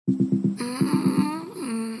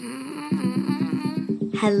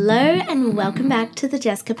Hello and welcome back to the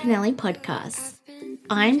Jessica Pinelli podcast.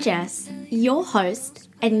 I'm Jess, your host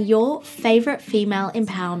and your favourite female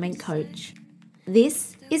empowerment coach.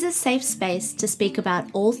 This is a safe space to speak about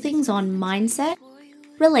all things on mindset,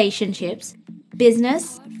 relationships,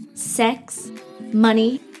 business, sex,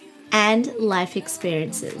 money, and life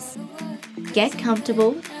experiences. Get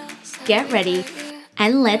comfortable, get ready,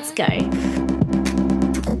 and let's go.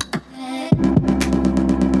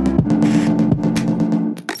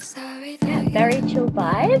 Very chill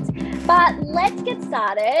vibes, but let's get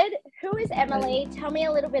started. Who is Emily? Tell me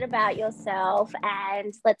a little bit about yourself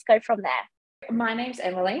and let's go from there. My name's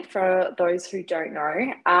Emily, for those who don't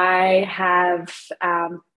know. I have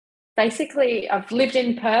I've lived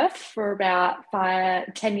in Perth for about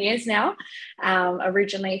 10 years now,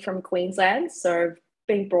 originally from Queensland. So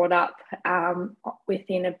being brought up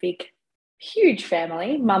within a huge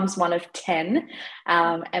family. Mum's one of 10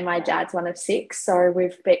 and my dad's one of 6. So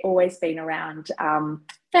we've always been around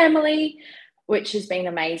family, which has been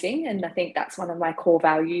amazing. And I think that's one of my core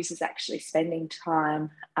values, is actually spending time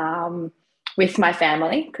with my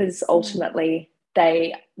family, because ultimately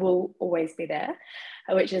they will always be there,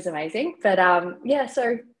 which is amazing. But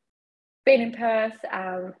so being in Perth,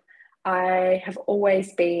 I have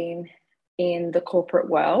always been in the corporate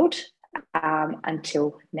world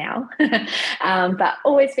until now, but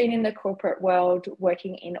always been in the corporate world,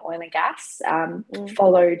 working in oil and gas.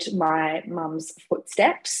 Followed my mum's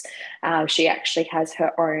footsteps. She actually has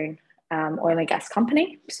her own oil and gas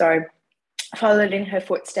company, so followed in her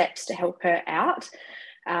footsteps to help her out.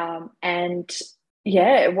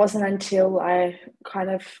 It wasn't until I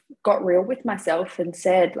kind of got real with myself and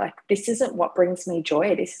said, like, this isn't what brings me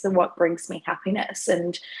joy. This isn't what brings me happiness.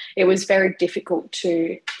 And it was very difficult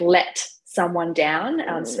to let someone down,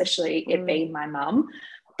 especially it being my mum.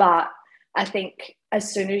 But I think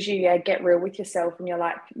as soon as you get real with yourself and you're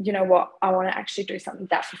like, you know what, I want to actually do something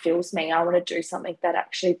that fulfills me. I want to do something that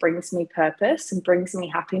actually brings me purpose and brings me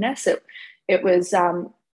happiness. It was,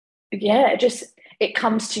 it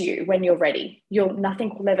comes to you when you're ready.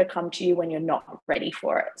 Nothing will ever come to you when you're not ready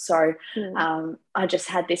for it. So I just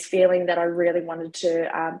had this feeling that I really wanted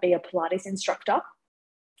to be a Pilates instructor.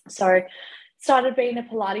 So started being a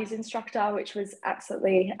Pilates instructor, which was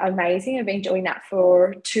absolutely amazing. I've been doing that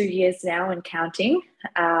for 2 years now and counting.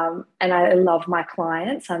 And I love my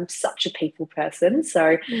clients. I'm such a people person.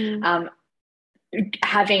 So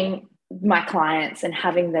having my clients and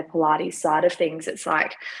having the Pilates side of things, it's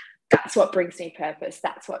like, that's what brings me purpose.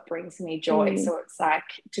 That's what brings me joy. So it's like,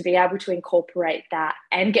 to be able to incorporate that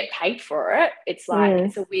and get paid for it, it's like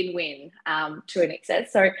it's a win-win to an extent.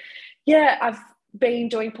 So yeah, I've been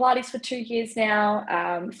doing Pilates for 2 years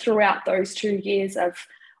now. Throughout those 2 years, I've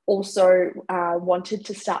also wanted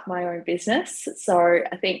to start my own business. So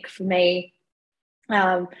I think for me,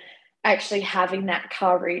 actually having that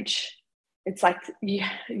courage, it's like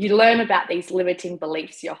you learn about these limiting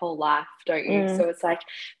beliefs your whole life, don't you? So it's like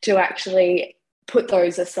to actually put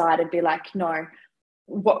those aside and be like, no,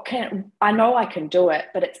 I know I can do it,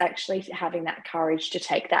 but it's actually having that courage to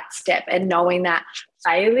take that step and knowing that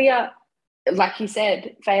failure, like you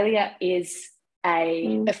said, failure is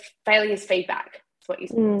failure is feedback. That's what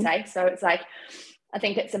you say. So it's like, I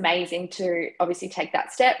think it's amazing to obviously take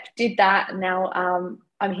that step, did that. And now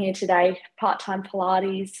I'm here today, part-time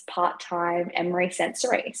Pilates, part-time Emery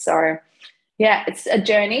Sensory. So yeah, it's a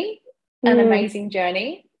journey, an amazing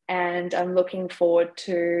journey. And I'm looking forward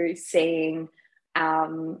to seeing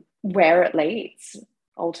where it leads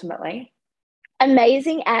ultimately.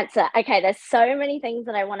 Amazing answer. Okay, there's so many things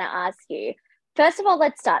that I want to ask you. First of all,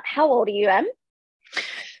 let's start. How old are you, Em?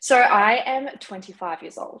 So I am 25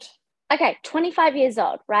 years old. Okay, 25 years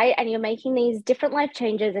old, right? And you're making these different life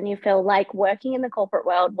changes and you feel like working in the corporate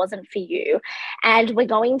world wasn't for you. And we're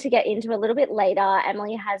going to get into a little bit later.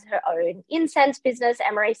 Emily has her own incense business,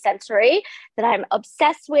 Emery Sensory, that I'm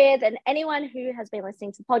obsessed with. And anyone who has been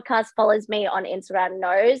listening to the podcast, follows me on Instagram,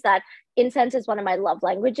 knows that incense is one of my love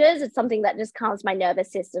languages. It's something that just calms my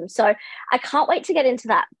nervous system. So I can't wait to get into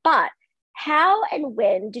that. But how and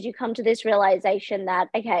when did you come to this realization that,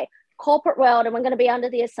 okay, corporate world, and we're going to be under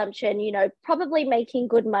the assumption, probably making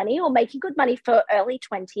good money for early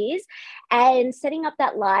 20s and setting up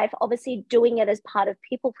that life, obviously doing it as part of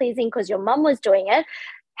people pleasing because your mum was doing it.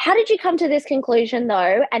 How did you come to this conclusion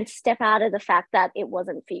though and step out of the fact that it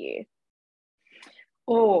wasn't for you?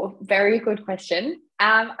 Oh, very good question.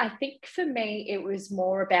 I think for me, it was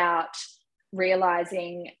more about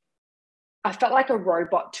realizing I felt like a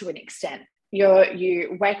robot to an extent.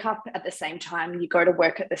 You wake up at the same time, you go to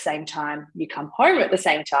work at the same time, you come home at the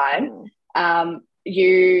same time.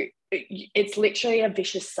 It's literally a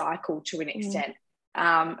vicious cycle to an extent.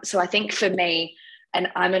 So I think for me, and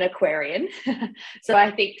I'm an Aquarian, so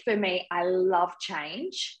I think for me, I love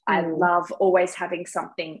change. I love always having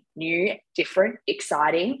something new, different,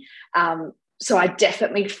 exciting. So I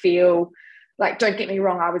definitely feel like, don't get me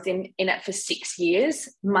wrong, I was in it for 6 years.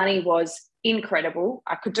 Money was incredible.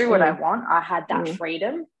 I could do what I want. I had that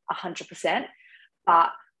freedom 100%.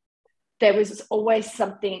 But there was always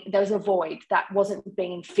something, there was a void that wasn't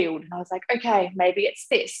being filled. And I was like, okay, maybe it's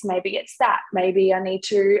this, maybe it's that, maybe I need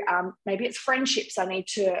to, maybe it's friendships. I need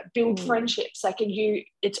to build friendships. Like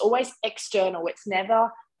it's always external. It's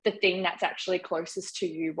never the thing that's actually closest to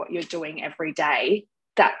you, what you're doing every day.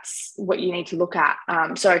 That's what you need to look at.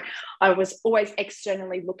 So I was always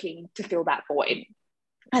externally looking to fill that void.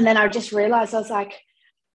 And then I just realized, I was like,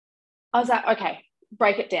 okay,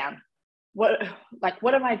 break it down. What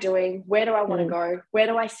am I doing? Where do I want to go? Where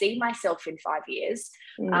do I see myself in 5 years?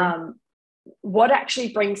 What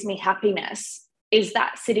actually brings me happiness? Is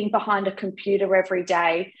that sitting behind a computer every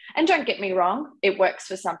day? And don't get me wrong, it works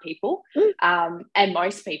for some people, and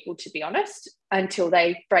most people, to be honest, until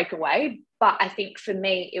they break away. But I think for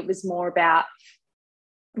me, it was more about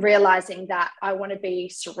realizing that I want to be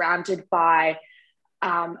surrounded by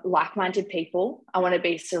like-minded people. I want to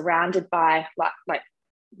be surrounded by like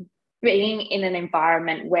being in an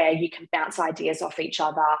environment where you can bounce ideas off each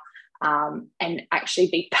other, and actually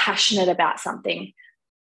be passionate about something.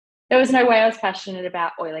 There was no way I was passionate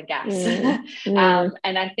about oil and gas.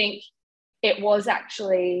 And I think it was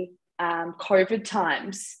actually COVID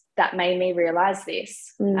times that made me realize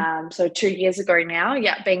this. So 2 years ago now,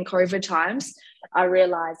 being COVID times, I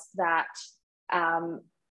realized that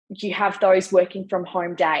you have those working from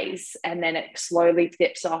home days, and then it slowly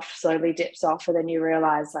dips off, and then you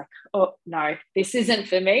realize, like, oh no, this isn't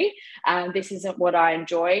for me. This isn't what I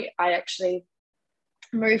enjoy. I actually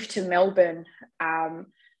moved to Melbourne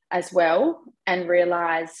as well, and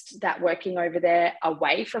realized that working over there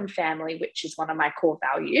away from family, which is one of my core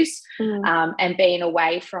values, and being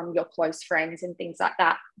away from your close friends and things like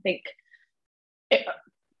that, I think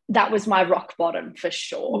that was my rock bottom for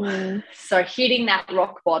sure. So hitting that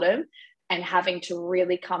rock bottom and having to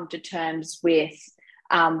really come to terms with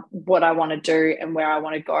what I want to do and where I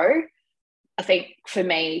want to go. I think for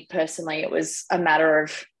me personally, it was a matter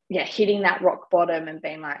of hitting that rock bottom and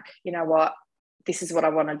being like, you know what, this is what I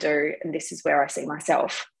want to do, and this is where I see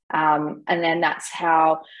myself. And then that's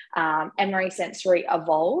how Emery Sensory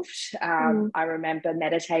evolved. I remember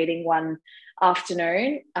meditating one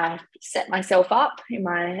afternoon. I set myself up in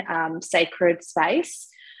my sacred space,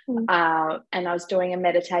 and I was doing a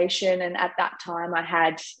meditation. And at that time, I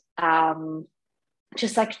had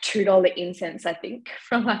just like $2 incense, I think,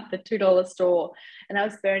 from like the $2 store, and I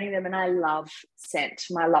was burning them. And I love scent.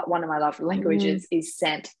 One of my love languages is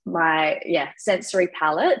scent. My sensory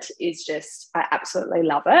palette is just, I absolutely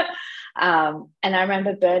love it. And I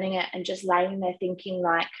remember burning it and just laying there thinking,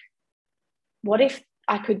 like, what if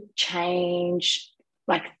I could change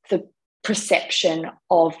like the perception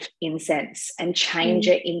of incense and change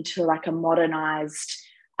it into like a modernized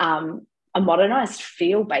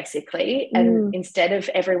feel, basically. And instead of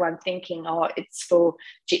everyone thinking, oh, it's for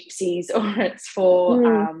gypsies, or it's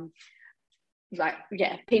for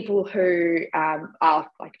people who are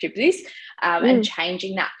like gypsies, and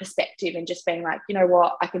changing that perspective and just being like, you know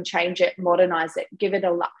what, I can change it, modernize it, give it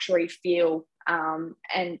a luxury feel.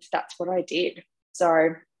 And that's what I did. So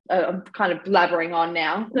I'm kind of blabbering on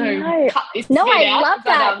now. So I love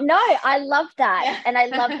that. I love that. Yeah. And I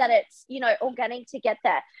love that it's, organic to get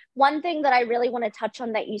there. One thing that I really want to touch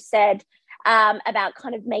on that you said about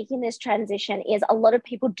kind of making this transition is a lot of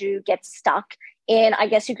people do get stuck in, I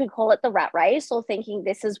guess you could call it the rat race, or thinking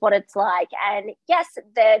this is what it's like. And yes,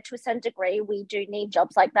 there to a certain degree, we do need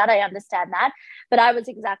jobs like that. I understand that. But I was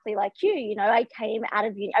exactly like you, I came out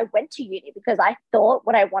of uni. I went to uni because I thought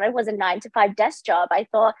what I wanted was a 9-to-5 desk job. I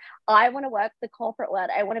thought, I want to work the corporate world.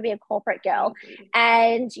 I want to be a corporate girl.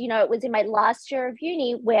 And, it was in my last year of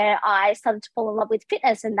uni where I started to fall in love with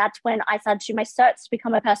fitness. And that's when I started to do my certs to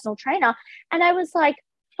become a personal trainer. And I was like,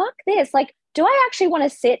 fuck this. Like, do I actually want to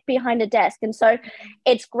sit behind a desk? And so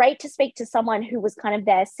it's great to speak to someone who was kind of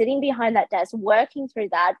there, sitting behind that desk, working through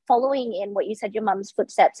that, following in what you said, your mum's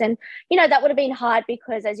footsteps. And, that would have been hard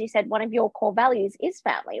because, as you said, one of your core values is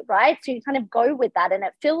family, right? So you kind of go with that and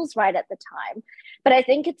it feels right at the time. But I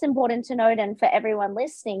think it's important to note, and for everyone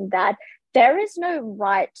listening, that there is no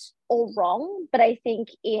right or wrong. But I think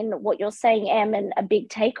in what you're saying, Em, and a big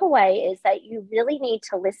takeaway is that you really need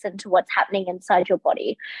to listen to what's happening inside your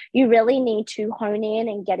body. You really need to hone in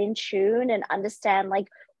and get in tune and understand, like,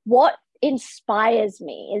 what inspires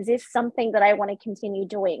me? Is this something that I want to continue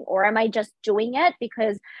doing? Or am I just doing it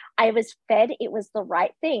because I was fed it was the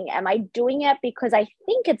right thing? Am I doing it because I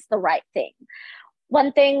think it's the right thing?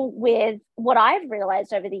 One thing with what I've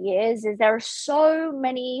realized over the years is there are so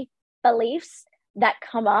many beliefs that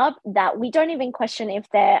come up that we don't even question if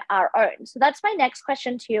they're our own. So that's my next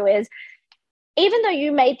question to you is, even though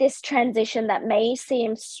you made this transition that may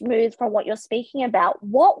seem smooth from what you're speaking about,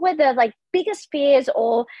 what were the like biggest fears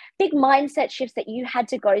or big mindset shifts that you had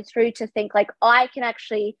to go through to think like, I can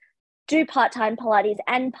actually do part-time Pilates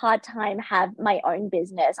and part-time have my own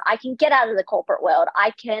business. I can get out of the corporate world.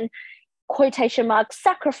 I can, quotation marks,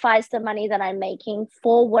 sacrifice the money that I'm making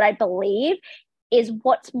for what I believe is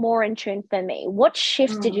what's more in tune for me. What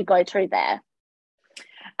shifts did you go through there?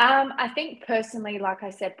 I think personally, like I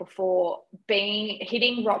said before,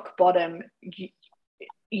 hitting rock bottom,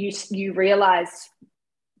 you realize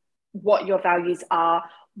what your values are,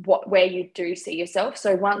 where you do see yourself.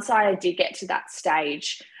 So once I did get to that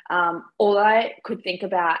stage, all I could think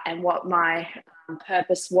about and what my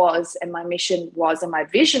purpose was and my mission was and my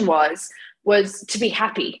vision was to be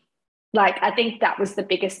happy. Like, I think that was the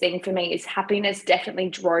biggest thing for me, is happiness definitely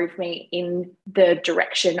drove me in the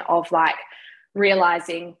direction of like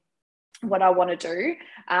realizing what I want to do.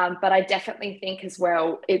 But I definitely think as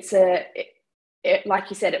well, like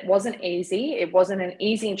you said, it wasn't easy. It wasn't an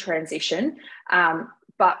easy transition.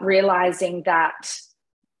 But realizing that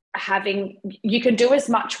you can do as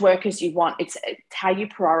much work as you want. It's how you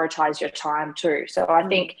prioritize your time too. So I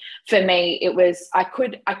think for me, it was, I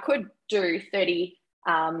could do 30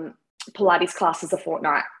 Pilates classes a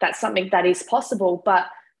fortnight. That's something that is possible, but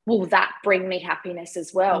will that bring me happiness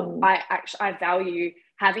as well? I value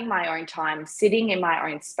having my own time, sitting in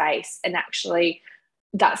my own space, and actually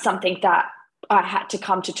that's something that I had to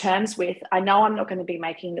come to terms with. I know I'm not going to be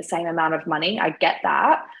making the same amount of money. I get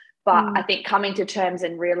that. But I think coming to terms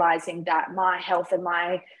and realizing that my health and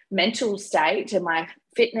my mental state and my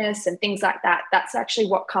fitness and things like that, that's actually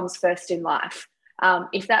what comes first in life.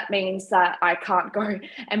 If that means that I can't go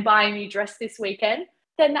and buy a new dress this weekend,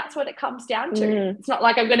 then that's what it comes down to. It's not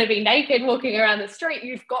like I'm going to be naked walking around the street.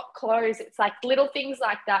 You've got clothes. It's like little things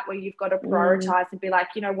like that where you've got to prioritize and be like,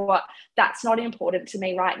 you know what, that's not important to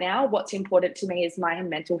me right now. What's important to me is my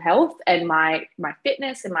mental health and my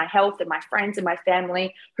fitness and my health and my friends and my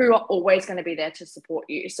family, who are always going to be there to support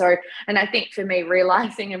you. So, and I think for me,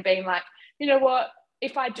 realizing and being like, you know what,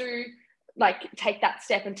 if I do like take that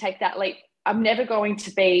step and take that leap, I'm never going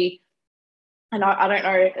to be, and I don't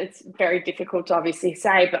know, it's very difficult to obviously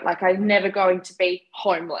say, but like I'm never going to be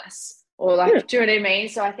homeless or like, do you know what I mean?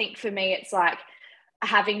 So I think for me, it's like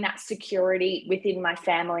having that security within my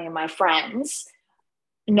family and my friends,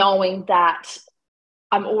 knowing that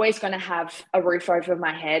I'm always going to have a roof over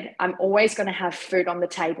my head. I'm always going to have food on the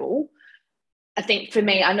table. I think for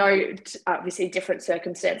me, I know obviously different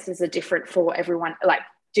circumstances are different for everyone, like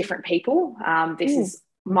different people. This is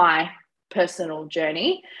my personal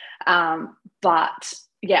journey. But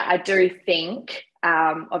yeah, I do think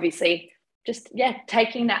obviously just,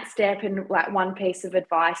 taking that step, and like one piece of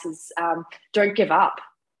advice is don't give up.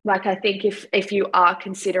 Like, I think if you are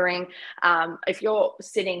considering, if you're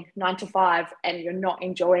sitting 9 to 5 and you're not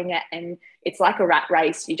enjoying it and it's like a rat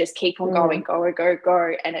race, you just keep on going,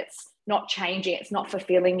 go, and it's not changing, it's not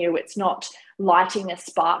fulfilling you, it's not lighting a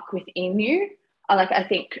spark within you. I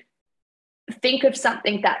think of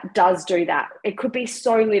something that does do that. It could be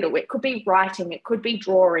so little. It could be writing. It could be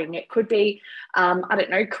drawing. It could be, I don't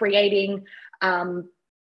know, creating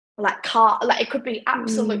it could be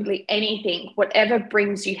absolutely anything. Whatever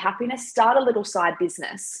brings you happiness, start a little side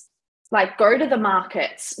business. Like, go to the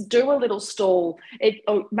markets, do a little stall,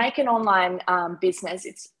 or make an online business.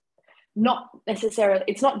 It's not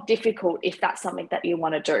difficult if that's something that you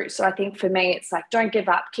want to do. So I think for me, it's like, don't give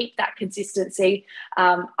up, keep that consistency.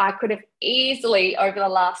 I could have easily over the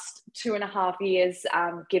last 2.5 years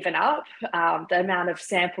given up. The amount of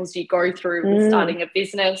samples you go through with starting a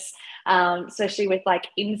business, especially with like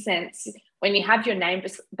incense, when you have your name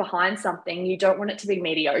behind something, you don't want it to be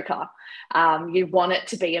mediocre. You want it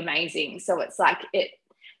to be amazing. So it's like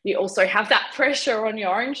you also have that pressure on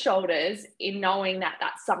your own shoulders in knowing that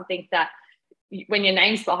that's something that when your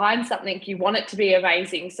name's behind something, you want it to be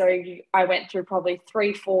amazing. So I went through probably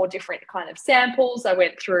 3-4 different kind of samples. I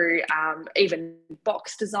went through even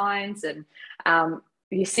box designs, and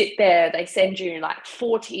you sit there, they send you like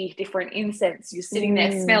 40 different incense. You're sitting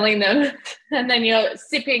there smelling them, and then you're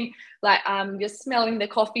sipping, like you're smelling the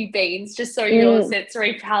coffee beans just so your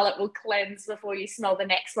sensory palate will cleanse before you smell the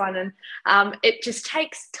next one. And it just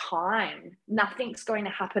takes time. Nothing's going to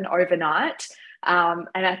happen overnight. And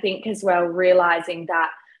I think as well, realizing that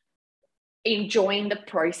enjoying the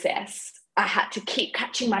process. I had to keep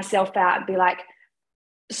catching myself out and be like,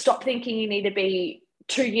 stop thinking you need to be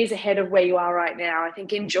 2 years ahead of where you are right now. I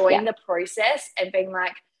think enjoying the process and being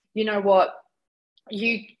like, you know what,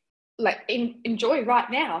 you like enjoy right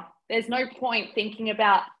now. There's no point thinking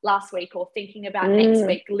about last week or thinking about next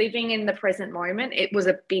week. Living in the present moment, it was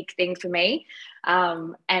a big thing for me.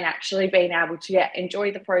 And actually being able to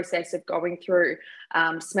enjoy the process of going through,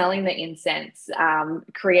 smelling the incense,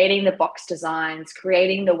 creating the box designs,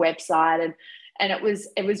 creating the website. And it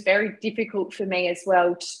was very difficult for me as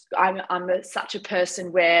well. I'm such a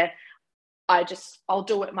person where I'll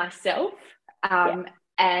do it myself.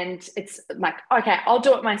 And it's like, okay, I'll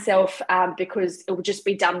do it myself because it will just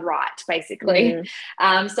be done right, basically.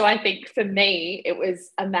 So I think for me, it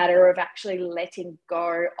was a matter of actually letting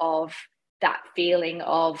go of that feeling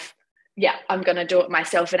of, I'm going to do it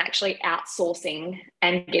myself, and actually outsourcing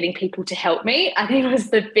and getting people to help me. I think it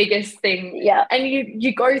was the biggest thing. Yeah. And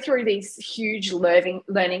you go through these huge learning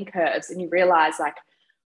curves, and you realize like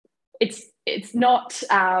it's not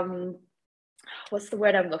what's the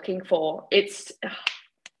word I'm looking for?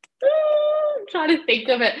 I'm trying to think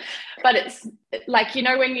of it, but it's like, you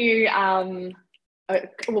know, when you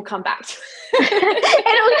we'll come back to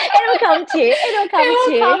it'll come to you. It'll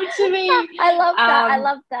come to me. I love that. I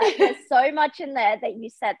love that. There's so much in there that you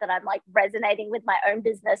said that I'm like resonating with my own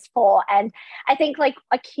business for. And I think like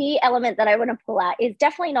a key element that I want to pull out is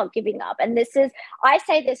definitely not giving up. And I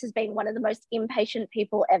say this as being one of the most impatient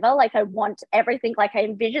people ever. Like I want everything, like I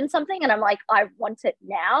envision something and I'm like, I want it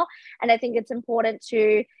now. And I think it's important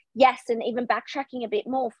to, yes, and even backtracking a bit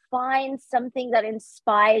more, find something that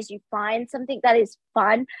inspires you, find something that is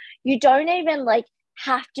fun. You don't even like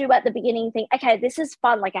have to at the beginning think, okay, this is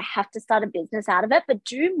fun, like I have to start a business out of it, but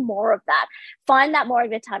do more of that. Find that more of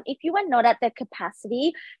your time. If you are not at the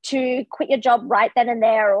capacity to quit your job right then and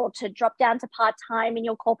there, or to drop down to part-time in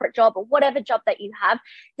your corporate job or whatever job that you have,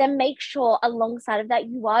 then make sure alongside of that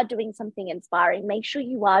you are doing something inspiring. Make sure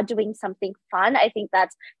you are doing something fun. I think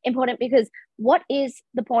that's important, because what is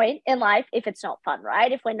the point in life if it's not fun,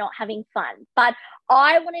 right? If we're not having fun. But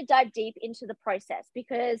I want to dive deep into the process,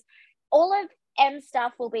 because all of M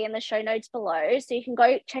stuff will be in the show notes below, so you can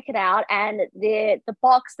go check it out. And the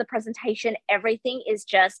box, the presentation, everything is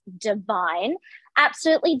just divine,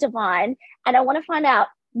 absolutely divine. And I want to find out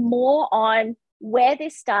more on where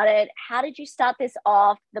this started. How did you start this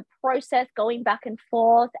off? The process going back and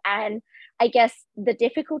forth, and I guess the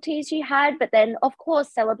difficulties you had, but then of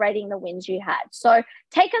course celebrating the wins you had. So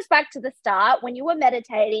take us back to the start. When you were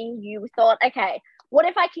meditating, you thought, okay, what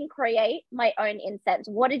if I can create my own incense?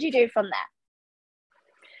 What did you do from there?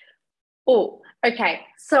 Oh, okay.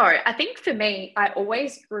 So I think for me, I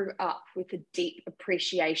always grew up with a deep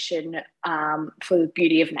appreciation for the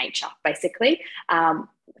beauty of nature, basically.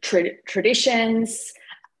 Traditions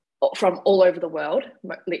from all over the world,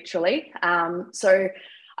 literally. So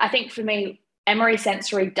I think for me, Emery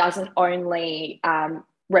Sensory doesn't only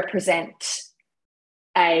represent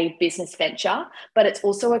a business venture, but it's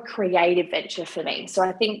also a creative venture for me. So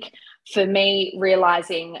I think for me,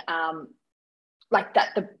 realizing like that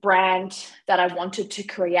the brand that I wanted to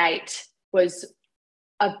create was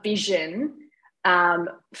a vision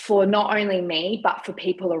for not only me, but for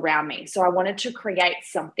people around me. So I wanted to create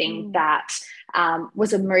something that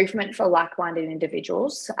was a movement for like-minded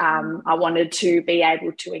individuals. I wanted to be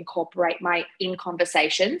able to incorporate in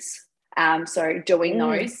conversations. So doing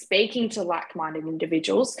those, speaking to like-minded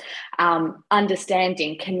individuals,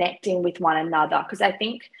 understanding, connecting with one another. Because I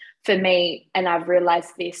think for me, and I've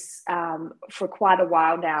realized this for quite a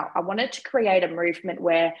while now, I wanted to create a movement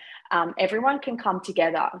where everyone can come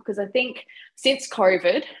together. Because I think since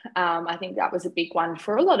COVID, I think that was a big one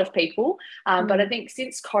for a lot of people. But I think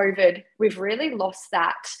since COVID, we've really lost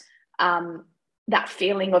that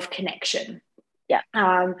feeling of connection. Yeah.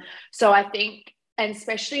 So I think, and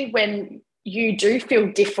especially when you do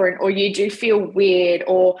feel different, or you do feel weird,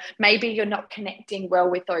 or maybe you're not connecting well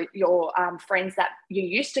with your friends that you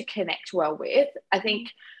used to connect well with, I think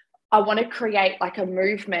I want to create like a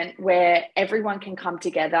movement where everyone can come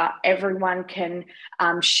together, everyone can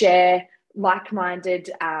share like-minded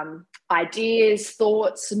ideas,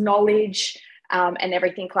 thoughts, knowledge, and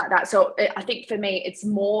everything like that. So I think for me,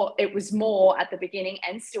 it was more at the beginning,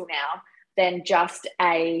 and still now, than just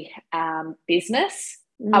a business.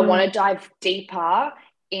 I want to dive deeper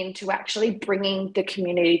into actually bringing the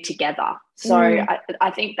community together. So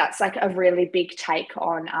I think that's like a really big take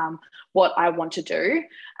on what I want to do.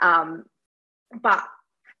 But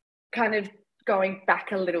kind of going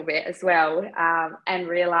back a little bit as well, and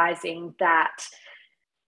realizing that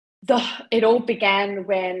It all began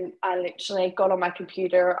when I literally got on my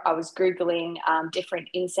computer. I was Googling different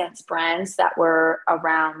incense brands that were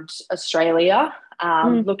around Australia,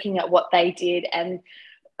 looking at what they did. And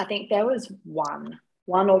I think there was one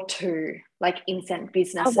or two like incense Oh,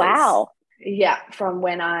 businesses. wow. Yeah, from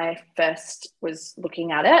when I first was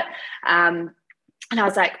looking at it. And I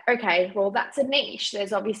was like, okay, well, that's a niche.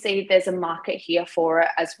 There's a market here for it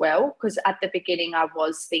as well. Because at the beginning, I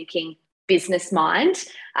was thinking business mind,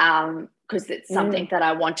 because it's something that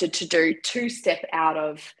I wanted to do to step out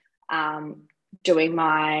of doing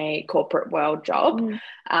my corporate world job.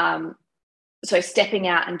 So stepping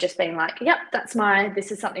out and just being like, yep,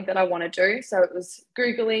 this is something that I want to do. So it was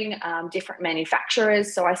Googling different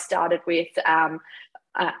manufacturers. So I started with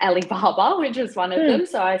Alibaba, which was one of them.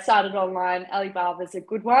 So I started online. Alibaba's a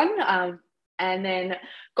good one. And then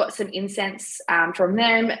got some incense from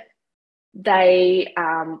them. They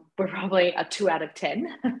were probably a 2 out of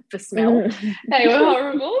 10 for smell. They were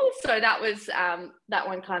horrible. So that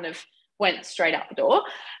one kind of went straight out the door.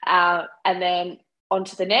 And then on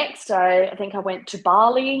to the next. So I think I went to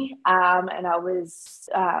Bali, and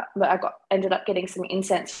ended up getting some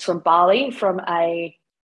incense from Bali from a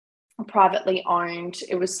privately owned.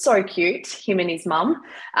 It was so cute. Him and his mum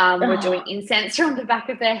were doing incense from the back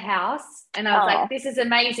of their house, and I was like, this is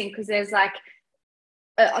amazing, because there's like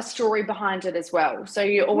a story behind it as well. So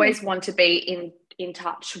you always want to be in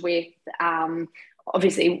touch with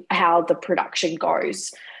obviously how the production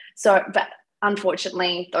goes. So, but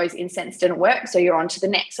unfortunately those incense didn't work, so you're on to the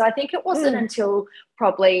next. So I think it wasn't until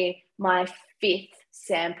probably my 5th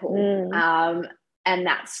sample, and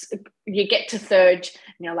that's, you get to 3rd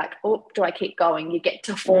and you're like, oh, do I keep going? You get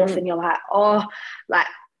to 4th and you're like, oh, like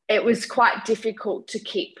it was quite difficult to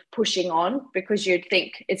keep pushing on, because you'd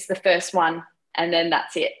think it's the first one and then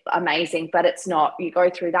that's it, amazing, but it's not. You go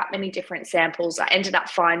through that many different samples. I ended up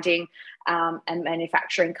finding a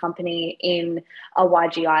manufacturing company in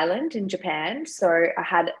Awaji Island in Japan. So I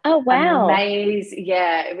had an amazing,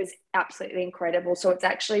 it was absolutely incredible. So it's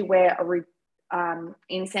actually where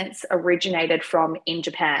incense originated from in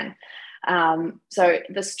Japan. So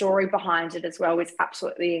the story behind it as well is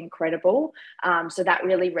absolutely incredible. So that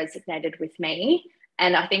really resonated with me.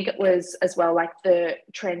 And I think it was as well like the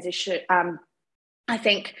transition. I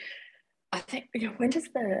think when does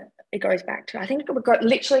it goes back to? I think it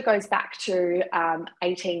literally goes back to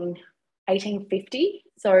 1850.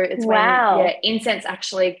 So it's when incense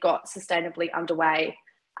actually got sustainably underway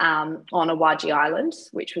on Awaji Island,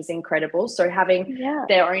 which was incredible. So having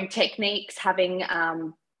their own techniques, having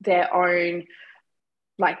their own,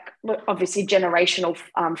 like, obviously generational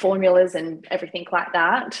formulas and everything like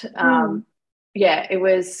that. It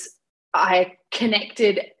was, I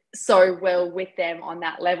connected so well with them on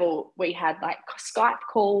that level. We had like Skype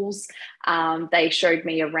calls. They showed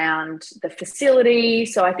me around the facility.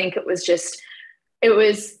 So I think it was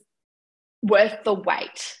worth the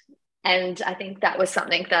wait. And I think that was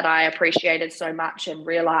something that I appreciated so much and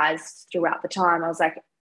realized throughout the time. I was like,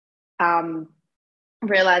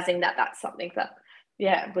 realizing that that's something that,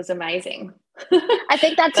 was amazing. I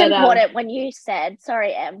think that's important when you said,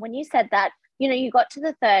 sorry, Em, when you said that, you got to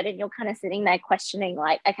the 3rd and you're kind of sitting there questioning,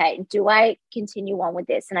 like, okay, do I continue on with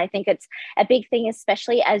this? And I think it's a big thing,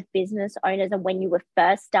 especially as business owners and when you were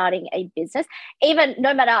first starting a business, even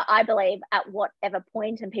no matter, I believe, at whatever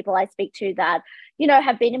point, and people I speak to that,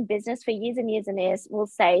 have been in business for years and years and years will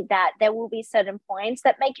say that there will be certain points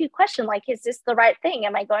that make you question, like, is this the right thing?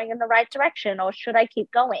 Am I going in the right direction, or should I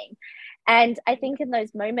keep going? And I think in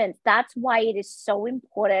those moments, that's why it is so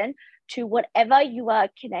important to whatever you are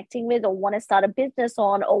connecting with or want to start a business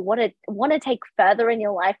on, or want to take further in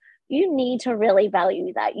your life. You need to really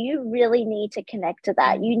value that. You really need to connect to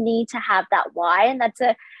that. You need to have that why. And that's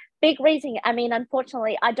a big reason. I mean,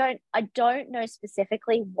 unfortunately, I don't know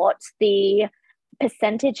specifically what the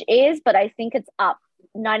percentage is, but I think it's up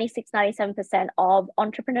 96-97% of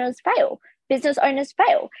entrepreneurs fail, business owners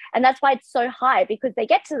fail. And that's why it's so high, because they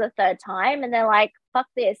get to the 3rd time and they're like, fuck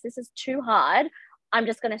this is too hard, I'm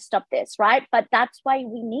just going to stop this, right? But that's why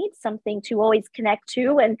we need something to always connect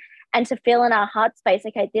to and to feel in our heart space,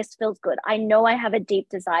 okay, this feels good. I know I have a deep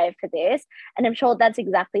desire for this. And I'm sure that's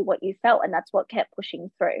exactly what you felt. And that's what kept pushing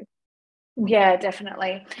through. Yeah,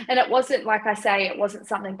 definitely. And it wasn't, like I say, it wasn't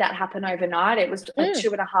something that happened overnight. It was a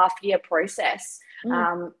 2.5-year process.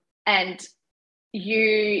 And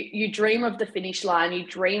you dream of the finish line, you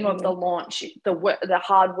dream of the launch, the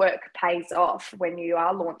hard work pays off when you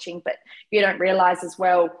are launching, but you don't realize as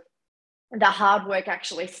well the hard work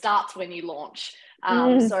actually starts when you launch.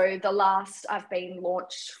 So I've been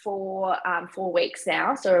launched for 4 weeks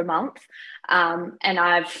now, so a month, and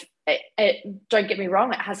I've don't get me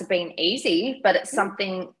wrong, it hasn't been easy, but it's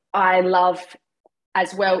something I love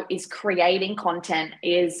as well, is creating content.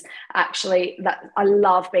 Is actually that I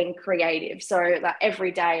love being creative. So that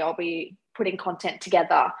every day I'll be putting content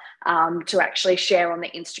together to actually share on the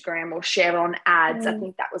Instagram or share on ads. I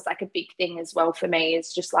think that was like a big thing as well for me,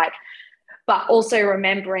 is just like, but also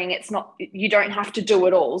remembering it's not, you don't have to do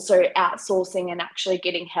it all. So outsourcing and actually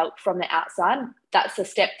getting help from the outside, that's a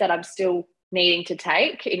step that I'm still needing to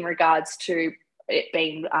take in regards to it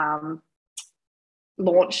being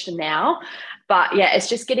launched now. But yeah, it's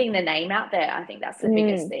just getting the name out there. I think that's the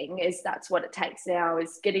biggest thing, is that's what it takes now,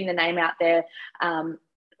 is getting the name out there.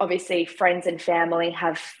 Obviously friends and family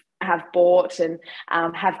have bought and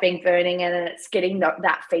have been burning, and it's getting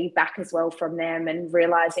that feedback as well from them, and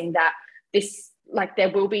realizing that this, like, there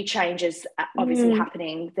will be changes obviously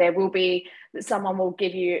happening. There will be, someone will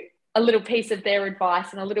give you a little piece of their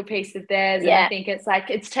advice and a little piece of theirs. And I think it's like,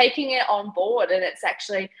 it's taking it on board, and it's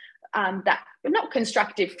actually that, not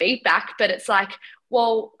constructive feedback, but it's like,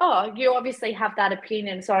 well, oh, you obviously have that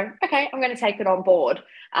opinion, so okay, I'm going to take it on board.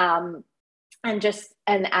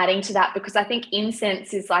 And adding to that, because I think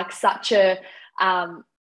incense is like such a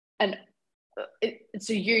it's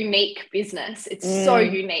a unique business. It's so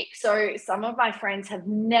unique. So some of my friends have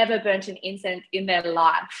never burnt an incense in their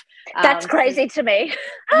life. That's crazy to me.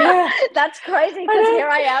 Yeah. That's crazy, because here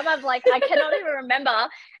I am. I'm like, I cannot even remember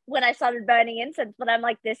when I started burning incense, but I'm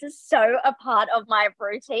like, this is so a part of my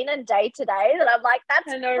routine and day to day that I'm like, that's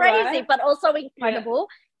crazy, right? But also incredible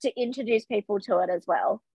to introduce people to it as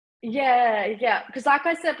well. Yeah. Because like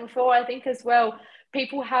I said before, I think as well,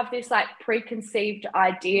 people have this like preconceived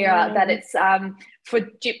idea that it's for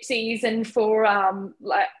gypsies and for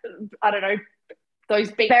like, I don't know,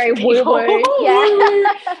 those beach very people. woo-woo.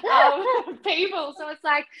 People. So it's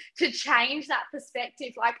like, to change that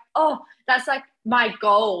perspective, like, oh, that's like my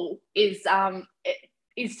goal is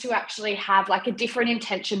to actually have like a different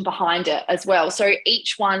intention behind it as well. So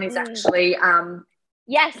each one is actually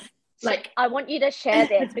yes. Like, I want you to share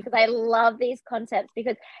this, because I love these concepts,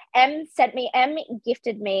 because Em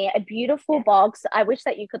gifted me a beautiful box. I wish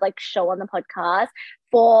that you could like show on the podcast,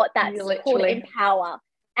 for that's called Empower,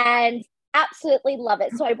 and absolutely love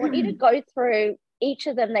it. So I want you to go through each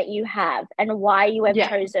of them that you have and why you have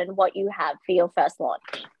chosen what you have for your first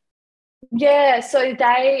launch. Yeah, so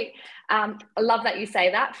they, I love that you say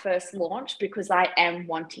that, first launch, because I am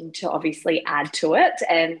wanting to obviously add to it,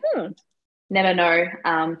 and never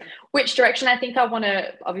know which direction. I think I want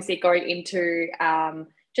to obviously go into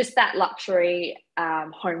just that luxury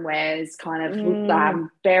homewares kind of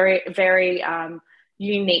very, very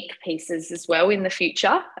unique pieces as well in the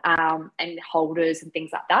future, and holders and things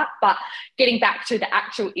like that. But getting back to the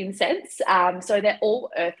actual incense, so they're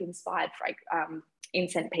all earth-inspired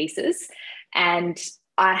incense pieces, and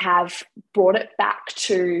I have brought it back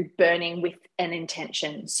to burning with an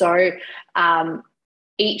intention. So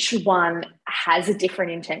each one has a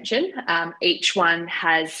different intention. Each one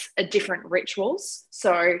has a different rituals.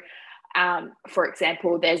 So, for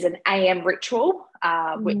example, there's an AM ritual,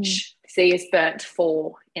 which is burnt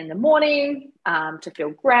for in the morning, to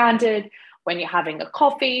feel grounded, when you're having a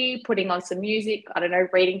coffee, putting on some music, I don't know,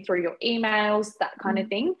 reading through your emails, that kind of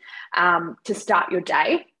thing, to start your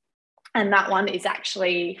day. And that one is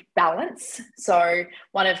actually balance. So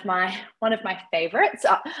one of my favorites.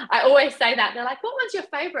 I always say that. They're like, what one's your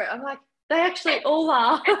favorite? I'm like, they actually all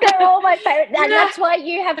are. They're all my favorite. And that's why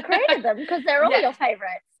you have created them, because they're all your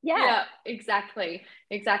favorites. Yeah, exactly.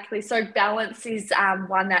 So balance is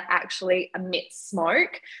one that actually emits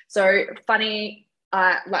smoke. So funny,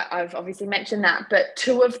 like I've obviously mentioned that, but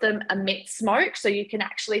two of them emit smoke, so you can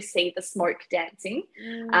actually see the smoke dancing.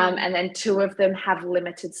 And then two of them have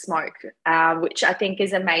limited smoke, which I think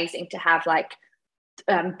is amazing to have, like,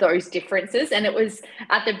 those differences. And it was,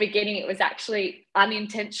 at the beginning, it was actually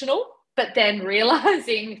unintentional, but then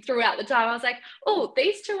realizing throughout the time, I was like, oh,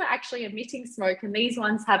 these two are actually emitting smoke and these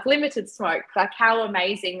ones have limited smoke. Like, how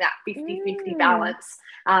amazing that 50-50 balance,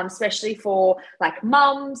 especially for like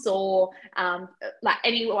mums or like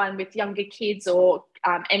anyone with younger kids or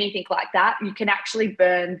anything like that. You can actually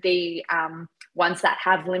burn the ones that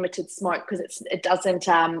have limited smoke, because it doesn't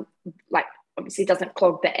like, obviously doesn't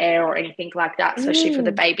clog the air or anything like that, especially for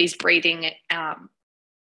the babies breathing.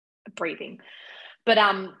 But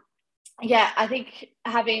yeah, I think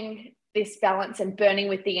having this balance and burning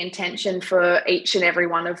with the intention for each and every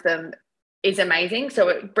one of them is amazing. So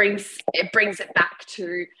it brings it back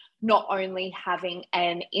to not only having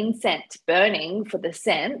an incense burning for the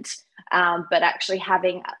scent, but actually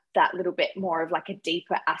having that little bit more of like a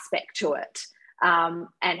deeper aspect to it,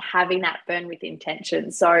 and having that burn with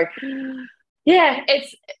intention. So Yeah,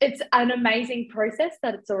 it's an amazing process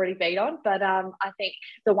that it's already been on, but I think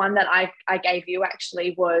the one that I gave you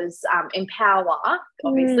actually was Empower. Mm,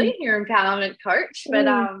 Obviously, your empowerment coach, but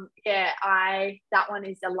mm, yeah, I that one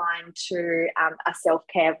is aligned to a self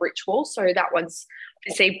care ritual. So that one's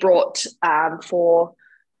obviously brought for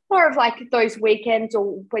more of like those weekends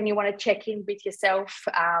or when you want to check in with yourself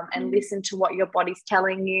and mm, listen to what your body's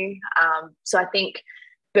telling you. So I think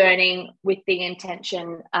burning with the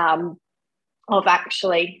intention. Of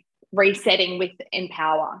actually resetting with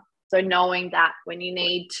Empower. So knowing that when you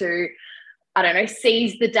need to, I don't know,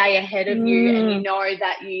 seize the day ahead of you and you mm, know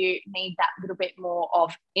that you need that little bit more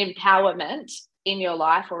of empowerment in your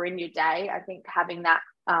life or in your day, I think having that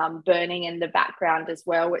burning in the background as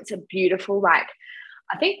well, it's a beautiful, like,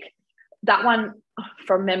 I think that one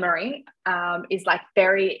from memory is like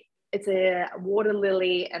very, it's a water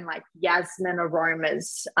lily and like yasmin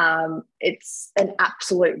aromas. It's an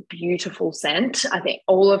absolute beautiful scent. I think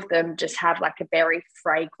all of them just have like a very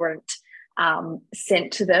fragrant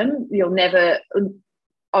scent to them. You'll never,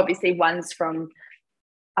 obviously, ones from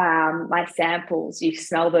my samples, you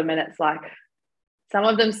smell them and it's like some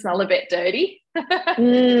of them smell a bit dirty.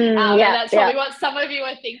 And yeah, that's yeah. probably what some of you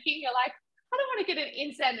are thinking. You're like, I don't want to get an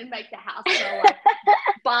incense and make the house smell like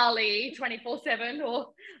Bali 24/7 or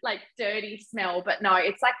like dirty smell. But no,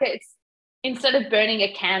 it's like it's instead of burning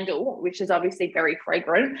a candle, which is obviously very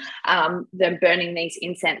fragrant, then burning these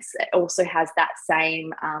incense it also has that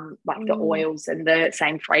same like the Mm. oils and the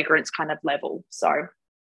same fragrance kind of level. So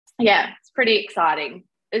yeah, it's pretty exciting.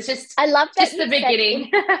 It's I love that just the you've set in,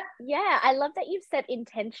 beginning. yeah, I love that you've set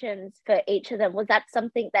intentions for each of them. Was that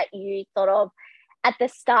something that you thought of at the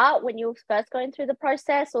start when you were first going through the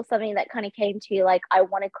process, or something that kind of came to you like, I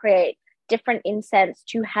want to create different incense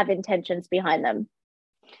to have intentions behind them?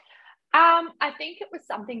 I think it was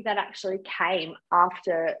something that actually came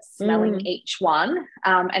after smelling Mm, each one.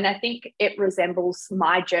 And I think it resembles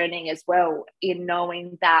my journey as well in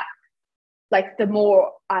knowing that, like, the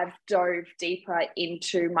more I've dove deeper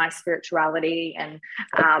into my spirituality and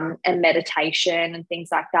meditation and things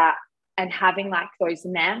like that, and having like those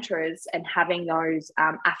mantras and having those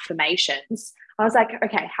affirmations, I was like,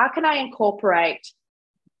 okay, how can I incorporate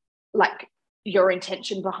like your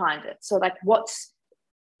intention behind it? So, like, what's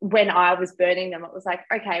when I was burning them, it was like,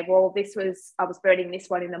 okay, well, I was burning this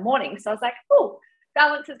one in the morning. So I was like, oh,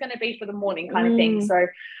 balance is going to be for the morning kind of thing. mm, So,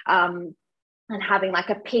 and having like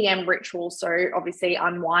a PM ritual. So obviously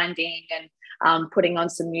unwinding and putting on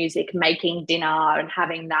some music, making dinner and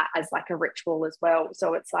having that as like a ritual as well.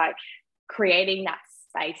 So it's like creating that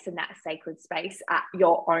space and that sacred space at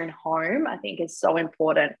your own home, I think is so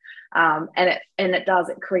important.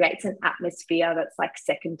 It creates an atmosphere that's like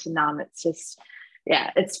second to none. It's just,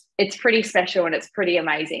 yeah, it's pretty special and it's pretty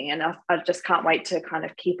amazing. And I just can't wait to kind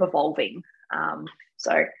of keep evolving.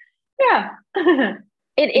 So yeah.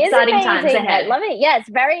 it is Exciting times amazing. I ahead. love it. Yeah, it's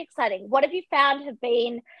very exciting. What have you found have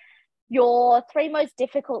been your three most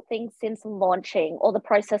difficult things since launching, or the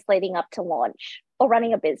process leading up to launch, or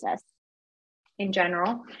running a business? In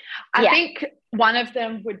general, I Yeah. think one of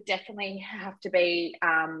them would definitely have to be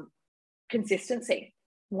consistency.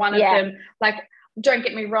 One of Yeah. them, like, don't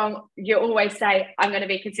get me wrong, you always say, I'm going to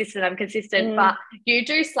be consistent, I'm consistent, Mm, but you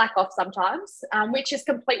do slack off sometimes, which is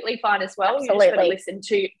completely fine as well. You just got to absolutely. listen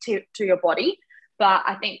to your body. But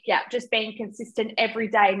I think, yeah, just being consistent every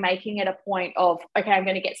day, making it a point of, okay, I'm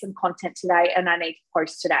going to get some content today and I need to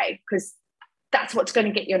post today, because that's what's going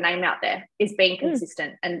to get your name out there, is being Mm,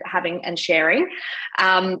 consistent and having and sharing.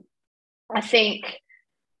 I think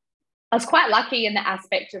I was quite lucky in the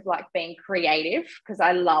aspect of like being creative, because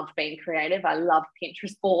I love being creative. I love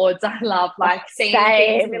Pinterest boards. I love oh, like seeing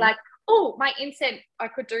things and be same. like, oh, my incense, I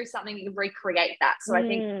could do something and recreate that. So I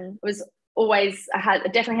think Mm, it was always, I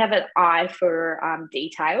definitely have an eye for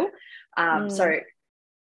detail. mm. So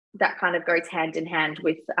that kind of goes hand in hand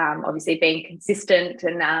with obviously being consistent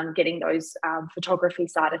and getting those photography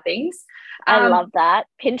side of things. I love that.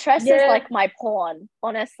 Pinterest is Yeah, like my porn.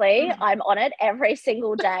 Honestly, I'm on it every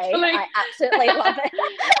single day. literally. I absolutely love it.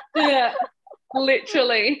 Yeah,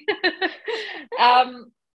 literally.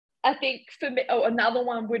 um, I think for me, another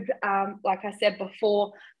one would, like I said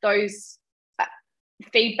before, those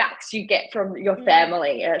feedbacks you get from your Mm,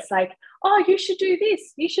 family. It's like, oh, you should do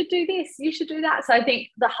this, you should do this, you should do that. So I think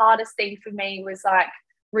the hardest thing for me was like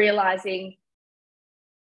realizing,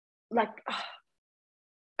 like,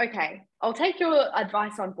 oh, okay, I'll take your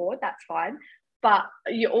advice on board, that's fine, but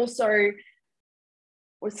you also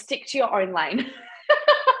will stick to your own lane.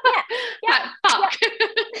 yeah, yeah, Like, fuck.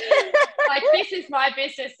 yeah. like, this is my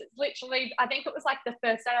business. It's literally, I think it was like the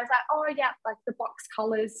first day I was like, oh yeah, like the box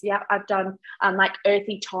colors. Yeah, I've done like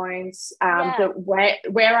earthy tones. The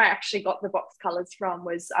where I actually got the box colors from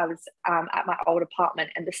was I was at my old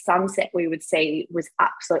apartment, and the sunset we would see was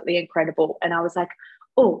absolutely incredible. And I was like,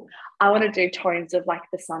 oh, I want to do tones of like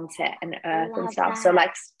the sunset and earth and stuff. So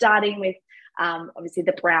like starting with obviously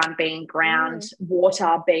the brown being ground,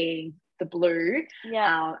 water being the blue,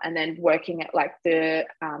 and then working at like the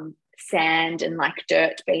sand and like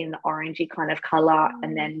dirt being the orangey kind of color,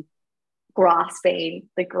 and then grass being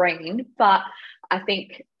the green. But I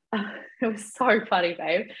think it was so funny,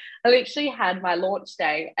 babe. I literally had my launch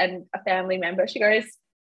day, and a family member, she goes,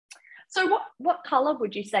 so what color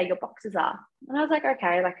would you say your boxes are? And I was like,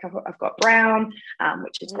 okay, like I've got brown,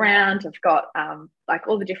 which is ground. I've got like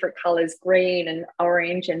all the different colors, green and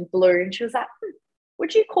orange and blue. And she was like,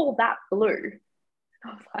 would you call that blue? I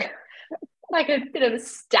was like a bit of a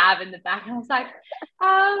stab in the back. And I was like,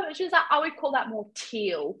 she was like, I would call that more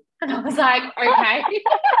teal. And I was like, okay.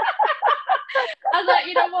 I was like,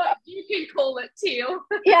 you know what? You can call it teal.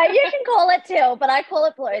 Yeah, you can call it teal, but I call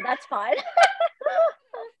it blue. That's fine.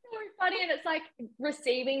 So funny. And it's like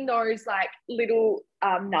receiving those like little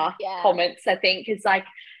comments, I think, is like,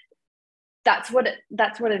 that's what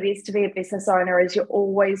it is to be a business owner, is you're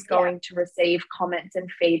always going to receive comments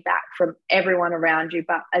and feedback from everyone around you.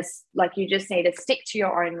 But as like, you just need to stick to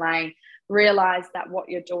your own lane, realize that what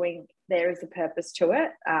you're doing, there is a purpose to it,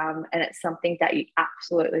 and it's something that you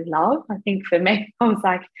absolutely love. I think for me, I was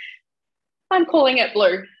like, I'm calling it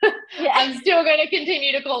blue. I'm still going to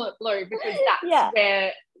continue to call it blue, because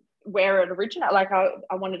that's where it originated. Like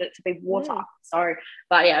I wanted it to be water. So,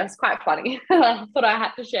 but yeah, it's quite funny. I thought I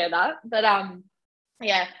had to share that. But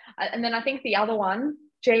yeah. And then I think the other one,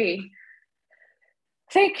 I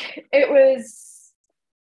think it was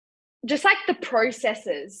just like the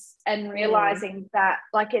processes and realizing that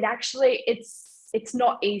like it's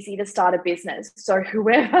not easy to start a business. So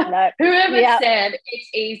whoever said it's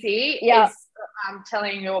easy is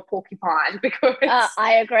telling you a porcupine, because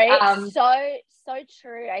I agree. So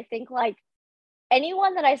true. I think like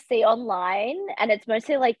anyone that I see online, and it's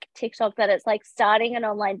mostly like TikTok, that it's like starting an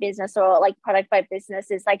online business or like product by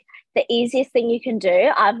business is like the easiest thing you can do.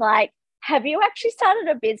 I'm like, have you actually started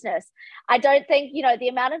a business? I don't think, the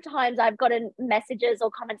amount of times I've gotten messages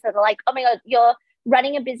or comments that are like, oh my God, you're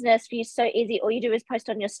running a business for you so easy. All you do is post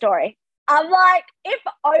on your story. I'm like, if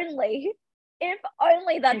only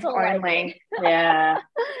that's all I need. Yeah.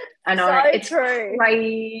 I know. So it's true.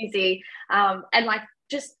 Crazy. And like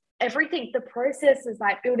just everything, the process is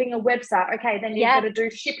like building a website. Okay, then you've got to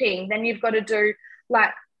do shipping. Then you've got to do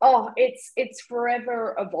like, it's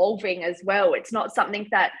forever evolving as well. It's not something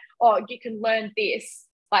that, you can learn this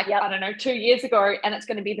like, I don't know, 2 years ago and it's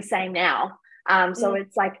going to be the same now. So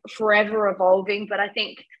it's like forever evolving. But I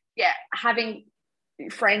think, having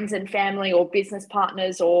friends and family or business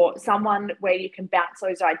partners or someone where you can bounce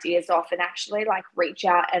those ideas off and actually like reach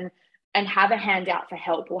out and have a hand out for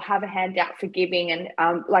help or have a hand out for giving. And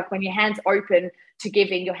like when your hand's open to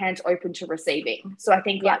giving, your hand's open to receiving. So I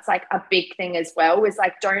think that's like a big thing as well, is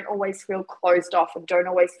like, don't always feel closed off and don't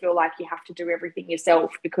always feel like you have to do everything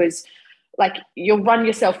yourself, because like you'll run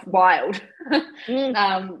yourself wild.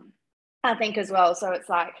 I think as well. So it's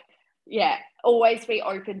like, always be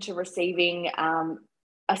open to receiving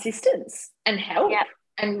assistance and help,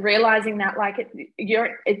 and realizing that like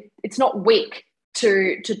it's not weak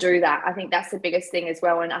to do that. I think that's the biggest thing as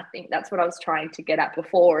well. And I think that's what I was trying to get at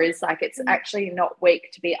before, is like, it's actually not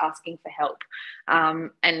weak to be asking for help,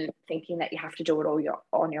 and thinking that you have to do it all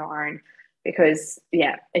on your own. Because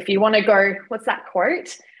if you want to go, what's that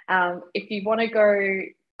quote? If you want to go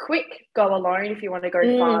quick, go alone. If you want to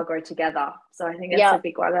go far, go together. So I think that's a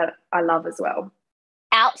big one that I love as well.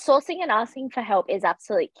 Outsourcing and asking for help is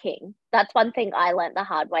absolutely king. That's one thing I learned the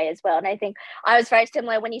hard way as well. And I think I was very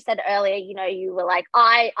similar when you said earlier, you were like,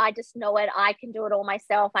 I just know it. I can do it all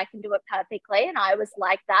myself. I can do it perfectly. And I was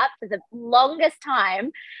like that for the longest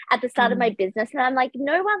time at the start of my business. And I'm like,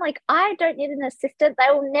 no one, like, I don't need an assistant.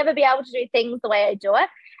 They will never be able to do things the way I do it.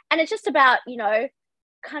 And it's just about,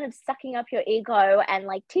 kind of sucking up your ego and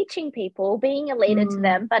like teaching people, being a leader to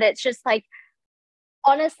them. But it's just like,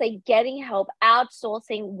 honestly, getting help,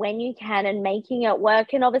 outsourcing when you can and making it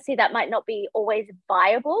work. And obviously that might not be always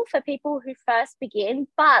viable for people who first begin,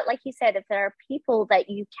 but like you said, if there are people that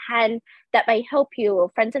that may help you,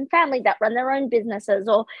 or friends and family that run their own businesses,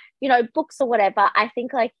 or books or whatever, I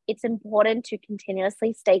think like it's important to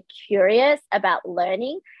continuously stay curious about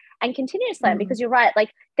learning and continue to learn, because you're right.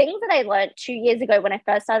 Like, things that I learned 2 years ago when I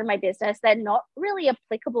first started my business, they're not really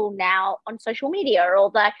applicable now on social media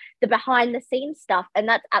or the behind the scenes stuff. And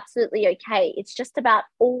that's absolutely okay. It's just about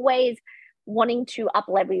always wanting to up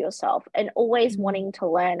level yourself and always wanting to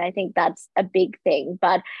learn. I think that's a big thing.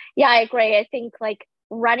 But yeah, I agree. I think like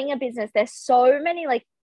running a business, there's so many like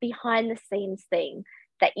behind the scenes things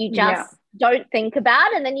that you just don't think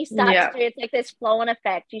about. And then you start to do, it's like this flow on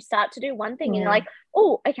effect. You start to do one thing and you're like,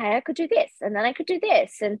 oh, okay, I could do this. And then I could do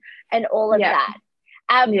this and all of that.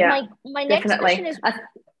 My next question is,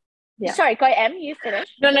 sorry, go Em, you finish.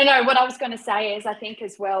 No. What I was going to say is, I think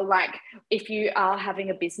as well, like if you are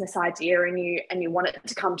having a business idea and you want it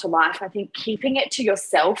to come to life, I think keeping it to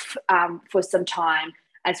yourself for some time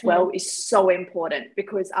as well is so important,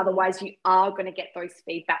 because otherwise you are going to get those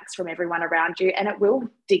feedbacks from everyone around you, and it will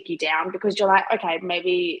dig you down, because you're like, okay,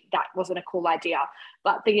 maybe that wasn't a cool idea.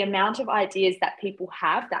 But the amount of ideas that people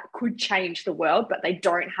have that could change the world, but they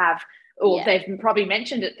don't have, or they've probably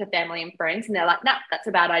mentioned it to family and friends and they're like, no, that's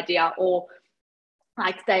a bad idea, or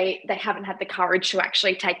like they haven't had the courage to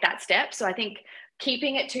actually take that step. So I think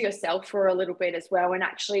keeping it to yourself for a little bit as well, and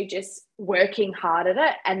actually just working hard at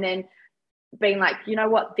it, and then being like, you know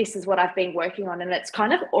what, this is what I've been working on, and it's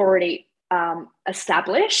kind of already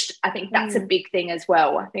established. I think that's a big thing as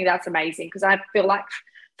well. I think that's amazing, because I feel like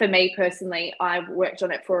for me personally, I've worked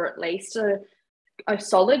on it for at least a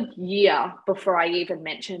solid year before I even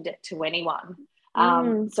mentioned it to anyone.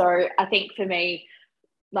 So I think for me,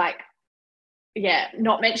 like,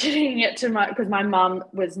 not mentioning it to because my mum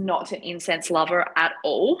was not an incense lover at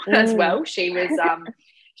all as well. She was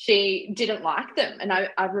she didn't like them. And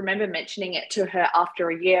I remember mentioning it to her after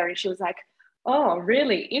a year, and she was like, oh,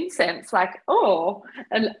 really? Incense? Like, oh,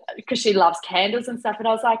 and because she loves candles and stuff. And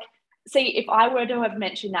I was like, see, if I were to have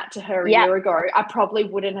mentioned that to her a year ago, I probably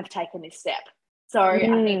wouldn't have taken this step. So I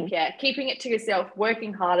think, keeping it to yourself,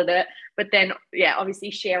 working hard at it, but then, obviously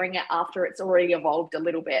sharing it after it's already evolved a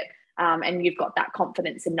little bit, and you've got that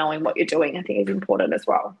confidence in knowing what you're doing, I think is important as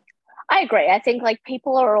well. I agree. I think like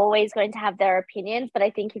people are always going to have their opinions, but I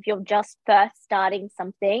think if you're just first starting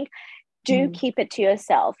something, do keep it to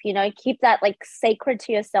yourself, keep that like sacred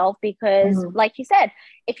to yourself, because like you said,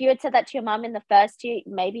 if you had said that to your mum in the first year,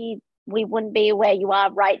 maybe we wouldn't be where you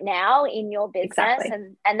are right now in your business.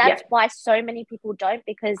 Exactly. And that's why so many people don't,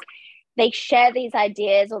 because they share these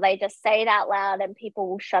ideas or they just say it out loud and people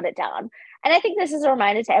will shut it down. And I think this is a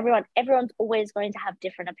reminder to everyone. Everyone's always going to have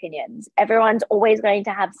different opinions. Everyone's always going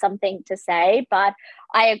to have something to say. But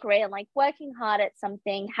I agree on like working hard at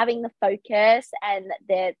something, having the focus and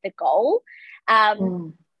the goal,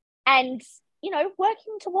 and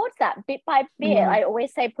working towards that bit by bit. I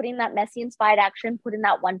always say putting that messy inspired action, put in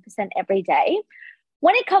that 1% every day.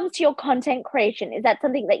 When it comes to your content creation, is that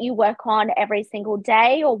something that you work on every single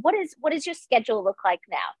day, or what does your schedule look like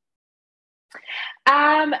now?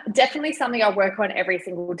 Definitely something I work on every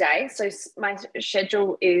single day. So my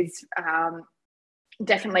schedule is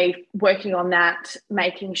definitely working on that,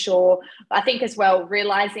 making sure, I think as well,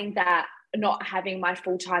 realizing that not having my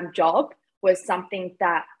full-time job was something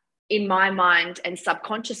that in my mind and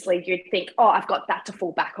subconsciously you'd think, oh, I've got that to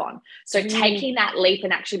fall back on. So taking that leap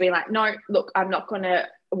and actually being like, no, look, I'm not going to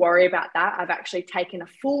worry about that. I've actually taken a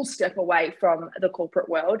full step away from the corporate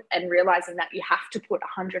world and realizing that you have to put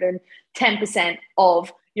 110%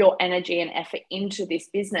 of your energy and effort into this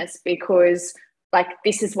business, because like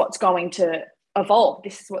this is what's going to evolve.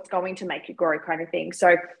 This is what's going to make you grow, kind of thing.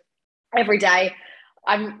 So every day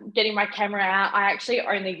I'm getting my camera out. I actually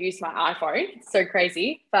only use my iPhone. It's so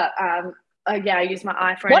crazy. But I use my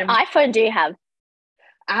iPhone. What iPhone do you have?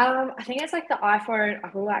 I think it's like the iPhone. I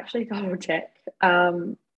will actually double check.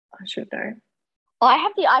 I should know. I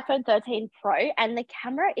have the iPhone 13 Pro and the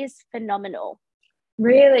camera is phenomenal.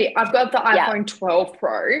 Really? I've got the iPhone 12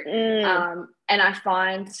 Pro. And I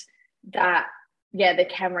find that the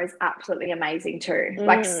camera is absolutely amazing too.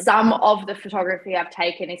 Like some of the photography I've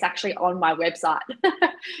taken is actually on my website.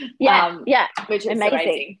 Which is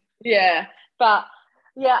amazing. Yeah. But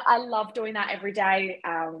I love doing that every day.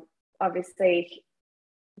 Obviously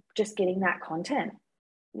just getting that content.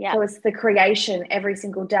 Yeah. So it's the creation every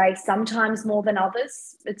single day, sometimes more than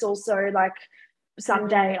others. It's also like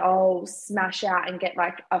someday I'll smash out and get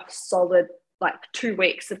like a solid like 2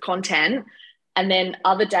 weeks of content. And then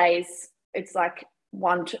other days it's like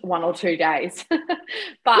one or 2 days.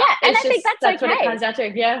 But and I think that's okay. What it comes down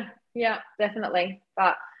to. Yeah, definitely.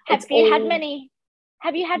 But have you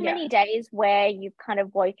had many days where you've kind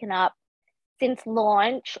of woken up since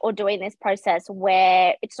launch or doing this process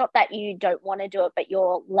where it's not that you don't want to do it, but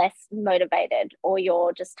you're less motivated or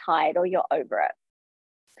you're just tired or you're over it?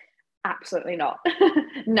 Absolutely not.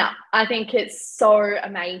 No, I think it's so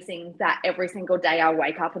amazing that every single day I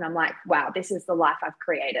wake up and I'm like, wow, this is the life I've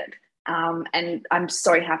created. And I'm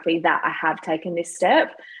so happy that I have taken this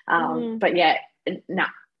step. But yeah, no,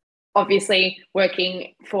 obviously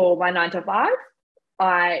working for my 9 to 5,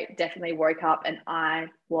 I definitely woke up and I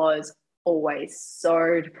was always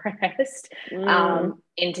so depressed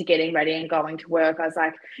into getting ready and going to work. I was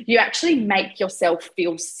like, you actually make yourself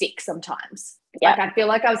feel sick sometimes. Yeah. Like, I feel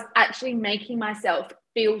like I was actually making myself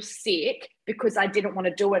feel sick because I didn't want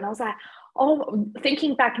to do it. And I was like, oh,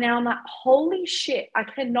 thinking back now, I'm like, holy shit, I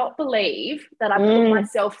cannot believe that I put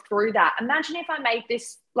myself through that. Imagine if I made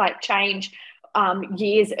this like change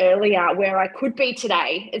years earlier where I could be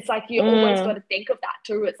today. It's like, you always got to think of that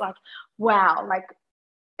too. It's like, wow, like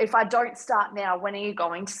if I don't start now, when are you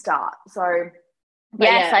going to start? So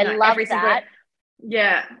yes, I love that.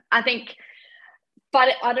 Yeah, I think, but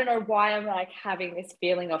I don't know why I'm like having this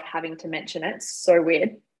feeling of having to mention it. It's so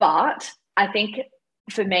weird. But I think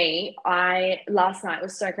for me, last night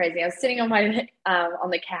was so crazy. I was sitting on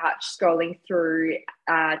the couch scrolling through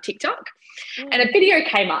TikTok, and a video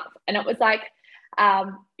came up, and it was like,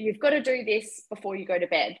 you've got to do this before you go to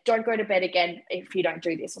bed. Don't go to bed again if you don't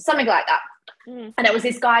do this, or something like that. And it was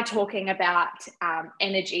this guy talking about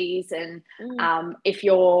energies and if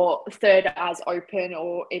your third eye's open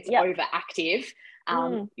or it's overactive,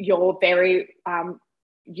 you're very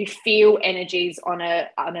you feel energies on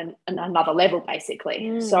another level,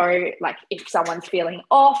 basically. So like if someone's feeling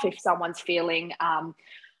off, if someone's feeling I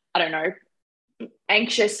don't know,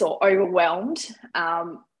 anxious or overwhelmed,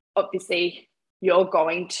 obviously you're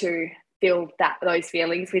going to feel those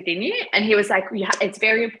feelings within you. And he was like, it's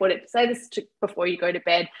very important to say this before you go to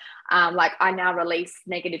bed. Like, I now release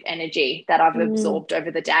negative energy that I've absorbed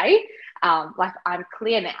over the day. Like, I'm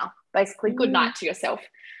clear now, basically. Good night to yourself.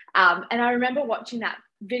 And I remember watching that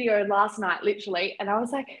video last night, literally, and I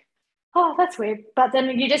was like, oh, that's weird. But then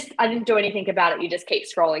I didn't do anything about it. You just keep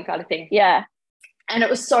scrolling, kind of thing. Yeah. And it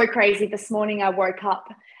was so crazy. This morning I woke up,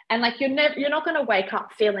 and like, you're not going to wake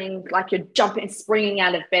up feeling like you're springing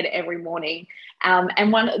out of bed every morning.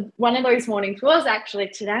 And one of those mornings was actually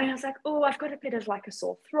today. I was like, oh, I've got a bit of like a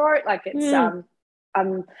sore throat. Like, it's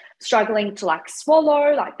I'm struggling to like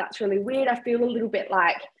swallow. Like, that's really weird. I feel a little bit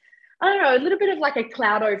like, I don't know, a little bit of like a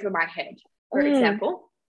cloud over my head, for example.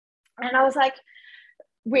 And I was like,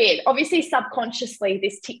 weird. Obviously, subconsciously,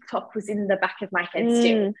 this TikTok was in the back of my head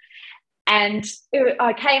still. And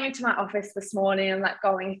I came into my office this morning and like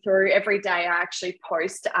going through every day, I actually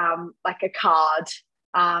post like a card,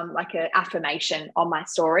 like an affirmation on my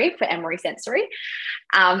story for Emery Sensory.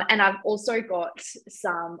 And I've also got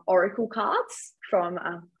some oracle cards from,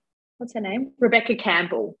 what's her name? Rebecca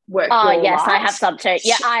Campbell. Yes, I have some too.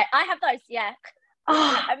 Yeah, I have those. Yeah.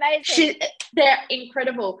 Oh, amazing. They're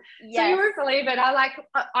incredible. Yes. So you won't believe it. I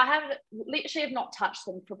have literally have not touched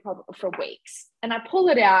them for weeks. And I pull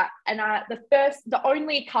it out, and the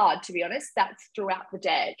only card, to be honest, that's throughout the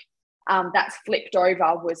deck, that's flipped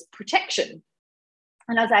over was protection.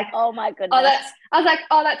 And I was like, oh my goodness.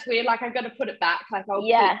 That's weird. Like, I've got to put it back. Like,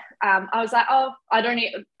 I was like, oh, I don't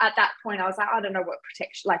need, at that point, I was like, I don't know what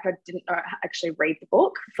protection, like, I didn't actually read the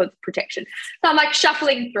book for protection. So I'm like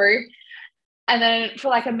shuffling through. And then for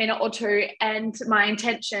like a minute or two, and my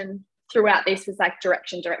intention throughout this was like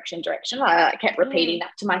direction. I kept repeating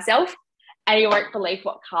that to myself. And you won't believe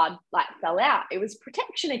what card like fell out. It was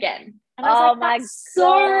protection again. And I was like, that's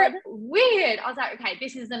so weird. I was like, okay,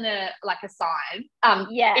 this isn't a sign.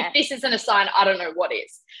 If this isn't a sign, I don't know what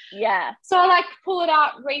is. Yeah. So I like pull it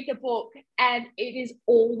out, read the book, and it is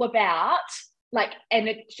all about like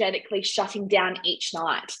energetically shutting down each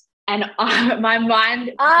night. And my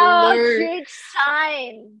mind blew. Huge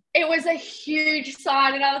sign. It was a huge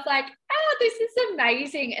sign. And I was like, this is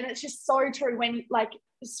amazing. And it's just so true when, like,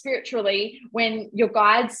 spiritually, when your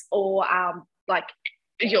guides or like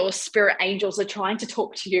your spirit angels are trying to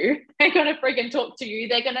talk to you, they're going to freaking talk to you.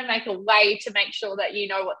 They're going to make a way to make sure that you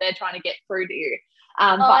know what they're trying to get through to you.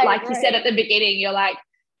 But like you said at the beginning, you're like,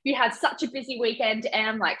 you had such a busy weekend,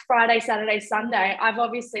 and like Friday, Saturday, Sunday, I've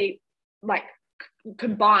obviously like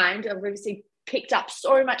combined, I've obviously picked up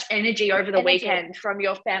so much energy over the weekend from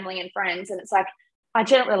your family and friends, and it's like I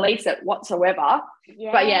didn't release it whatsoever.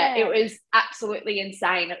 But yeah, it was absolutely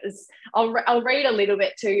insane. It was, I'll read a little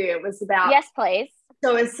bit to you. It was about, yes please.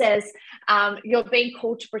 So it says, you're being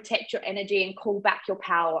called to protect your energy and call back your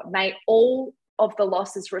power. May all of the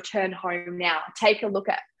losses return home now. Take a look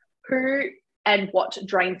at who and what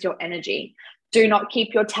drains your energy. Do not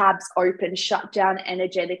keep your tabs open. Shut down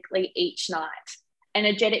energetically each night.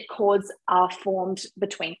 energetic cords are formed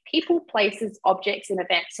between people, places, objects, and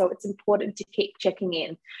events. So it's important to keep checking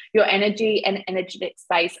in. Your energy and energetic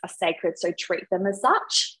space are sacred, so treat them as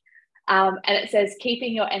such. And it says,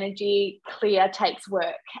 keeping your energy clear takes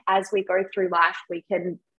work. As we go through life, we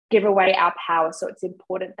can give away our power. So it's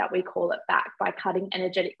important that we call it back by cutting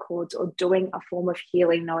energetic cords or doing a form of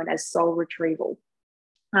healing known as soul retrieval.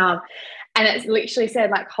 And it's literally said,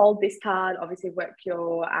 like, hold this card, obviously work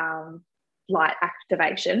your light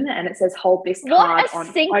activation. And it says, hold this card on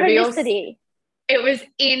synchronicity. It was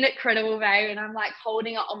incredible, babe. And I'm like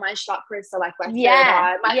holding it on my chakras. So like my third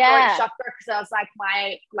eye, my throat chakra, because I was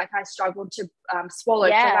like, I struggled to swallow.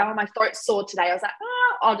 Yeah. So my throat's sore today. I was like,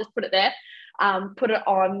 I'll just put it there. Put it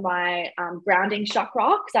on my grounding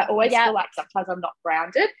chakra, because I always feel like sometimes I'm not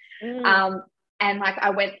grounded. And like I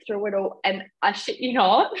went through it all, and I shit you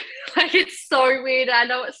not, like it's so weird. I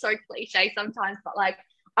know it's so cliche sometimes, but like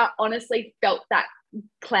I honestly felt that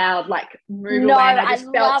cloud like move away, and I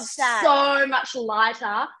just felt so much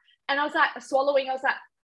lighter. And I was like swallowing, I was like,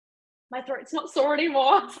 my throat's not sore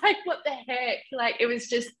anymore. I was like, what the heck? Like it was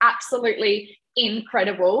just absolutely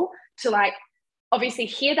incredible to like obviously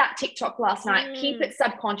hear that TikTok last night, keep it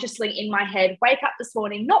subconsciously in my head, wake up this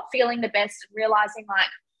morning not feeling the best, realizing like,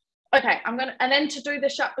 okay, I'm gonna, and then to do the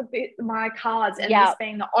shut my cards, and this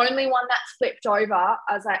being the only one that's flipped over,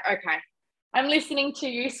 I was like, okay, I'm listening to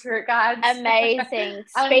you, spirit guides. Amazing.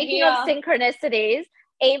 Speaking of synchronicities,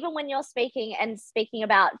 even when you're speaking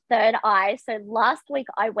about third eye, so last week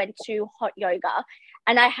I went to hot yoga,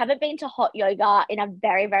 and I haven't been to hot yoga in a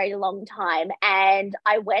very, very long time. And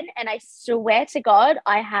I went, and I swear to God,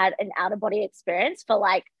 I had an out of body experience for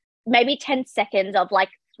like maybe 10 seconds of like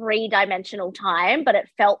 3-dimensional time, but it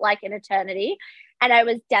felt like an eternity. And I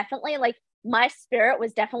was definitely like, my spirit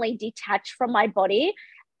was definitely detached from my body.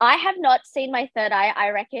 I have not seen my third eye, I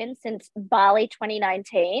reckon, since Bali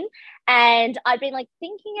 2019. And I've been like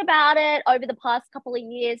thinking about it over the past couple of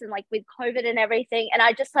years, and like with COVID and everything. And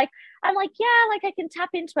I just like, I'm like, yeah, like I can tap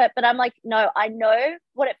into it. But I'm like, no, I know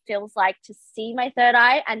what it feels like to see my third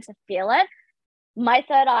eye and to feel it. My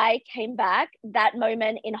third eye came back that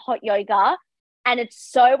moment in hot yoga. And it's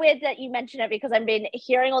so weird that you mention it, because I've been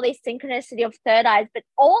hearing all these synchronicity of third eyes. But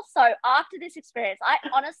also after this experience, I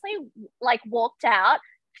honestly like walked out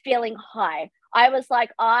feeling high. I was like,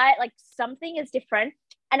 something is different.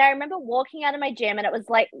 And I remember walking out of my gym, and it was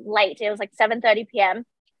like late. It was like 7:30 p.m.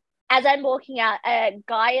 As I'm walking out, a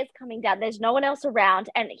guy is coming down. There's no one else around.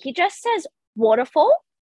 And he just says waterfall.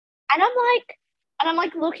 And I'm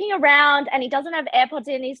like looking around, and he doesn't have AirPods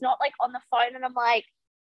in. He's not like on the phone. And I'm like,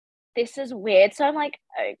 this is weird. So I'm like,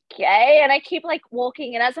 okay. And I keep like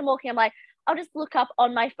walking. And as I'm walking, I'm like, I'll just look up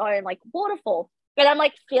on my phone, like waterfall. But I'm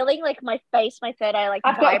like feeling like my face, my third eye, like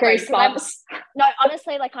I've got goosebumps. No,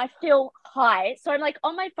 honestly, like I feel high. So I'm like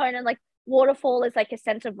on my phone, and like waterfall is like a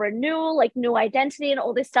sense of renewal, like new identity and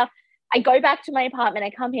all this stuff. I go back to my apartment,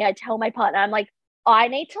 I come here, I tell my partner, I'm like, I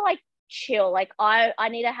need to like chill. Like I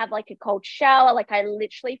need to have like a cold shower. Like I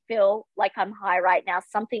literally feel like I'm high right now.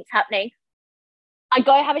 Something's happening. I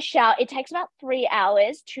go have a shower. It takes about 3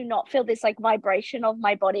 hours to not feel this like vibration of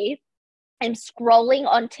my body. I'm scrolling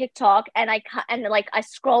on TikTok, and I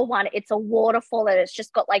scroll one, it's a waterfall, and it's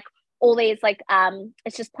just got like all these like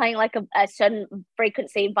it's just playing like a certain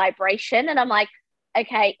frequency vibration, and I'm like,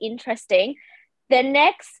 okay, interesting. The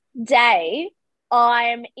next day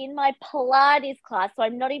I'm in my Pilates class, so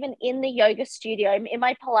I'm not even in the yoga studio, I'm in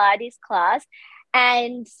my Pilates class,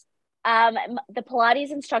 and the Pilates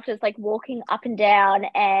instructor is like walking up and down,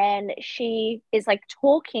 and she is like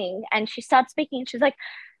talking, and she starts speaking. She's like,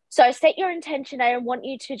 so set your intention. I want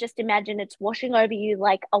you to just imagine it's washing over you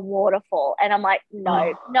like a waterfall. And I'm like,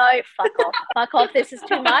 no, fuck off. Fuck off. This is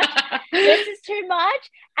too much. This is too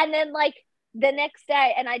much. And then like the next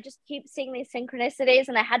day, and I just keep seeing these synchronicities,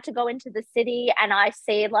 and I had to go into the city, and I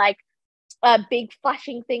see like a big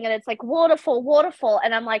flashing thing, and it's like waterfall.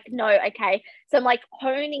 And I'm like, no, okay. So I'm like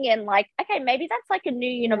honing in like, okay, maybe that's like a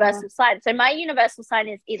new universal sign. So my universal sign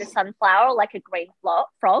is either sunflower or like a green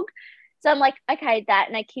frog. So I'm like, okay, that,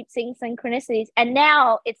 and I keep seeing synchronicities. And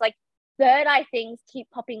now it's like third eye things keep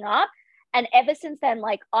popping up. And ever since then,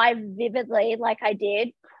 like I vividly, like I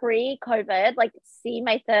did pre-COVID, like see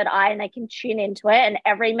my third eye, and I can tune into it. And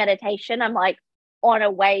every meditation, I'm like on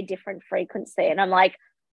a way different frequency. And I'm like,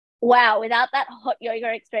 wow, without that hot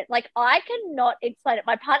yoga experience, like I cannot explain it.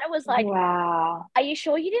 My partner was like, wow, are you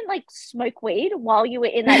sure you didn't like smoke weed while you were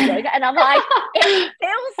in that yoga? And I'm like, it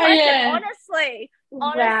feels like it, honestly.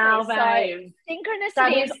 Wow, babe. So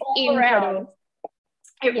synchronicity is all incredible. around.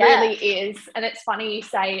 It really is. And it's funny you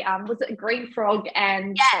say, was it a green frog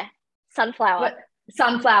and sunflower?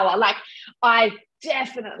 Sunflower. Like I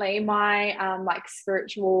definitely, my like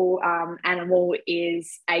spiritual animal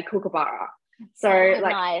is a kookaburra. So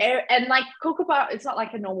like nice. and like kookaburra, it's not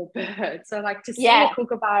like a normal bird. So like to see a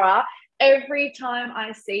kookaburra, every time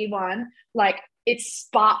I see one, like it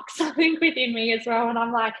sparks something within me as well. And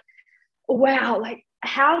I'm like, wow, like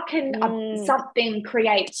how can something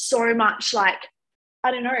create so much, like,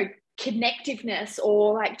 I don't know, connectiveness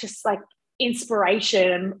or like just like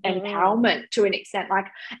inspiration and empowerment to an extent. Like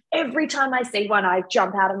every time I see one, I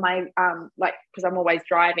jump out of my like, because I'm always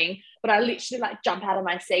driving, but I literally like jump out of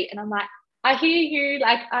my seat and I'm like, I hear you,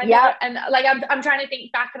 like I know, and like I'm trying to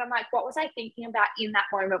think back and I'm like, what was I thinking about in that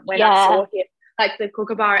moment when I saw him, like the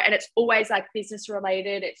kookaburra? And it's always like business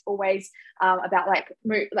related, it's always about like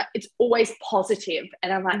it's always positive,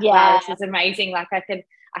 and I'm like, wow, this is amazing. Like I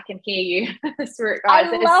can hear you, spirit guys.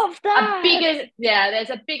 I love that. There's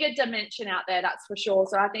a bigger dimension out there, that's for sure.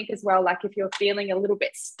 So I think as well, like if you're feeling a little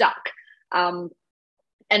bit stuck, and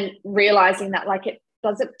realizing that like it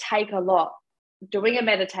doesn't take a lot, doing a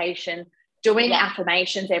meditation, doing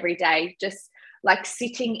affirmations every day, just like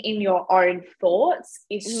sitting in your own thoughts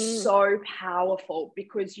is so powerful,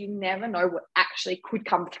 because you never know what actually could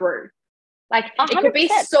come through. Like 100%. It could be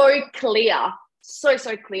so clear, so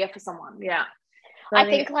clear for someone. Yeah. So I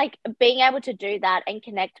think like being able to do that and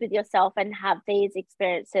connect with yourself and have these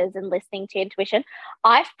experiences and listening to intuition,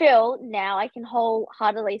 I feel now I can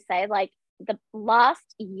wholeheartedly say like the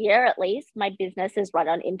last year at least, my business is run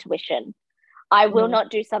on intuition. I will not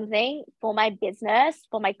do something for my business,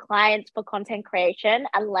 for my clients, for content creation,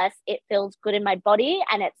 unless it feels good in my body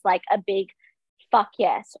and it's like a big fuck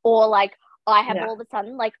yes. Or like I have all of a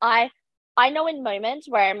sudden, like I know in moments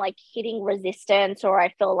where I'm like hitting resistance, or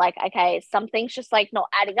I feel like, okay, something's just like not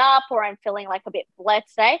adding up, or I'm feeling like a bit blessed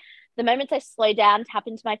today. The moments I slow down, tap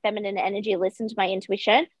into my feminine energy, listen to my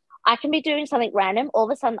intuition, I can be doing something random. All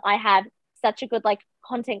of a sudden I have such a good like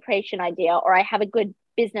content creation idea, or I have a good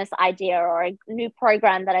business idea or a new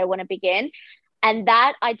program that I want to begin. And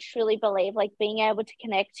that I truly believe, like being able to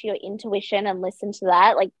connect to your intuition and listen to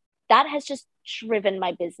that, like that has just driven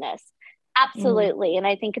my business. Absolutely. And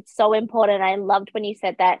I think it's so important. I loved when you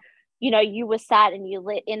said that, you know, you were sat and you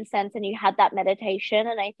lit incense and you had that meditation.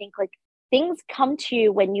 And I think like things come to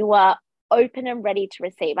you when you are open and ready to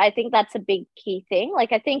receive. I think that's a big key thing.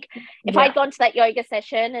 Like I think if I'd gone to that yoga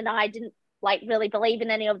session and I didn't like really believe in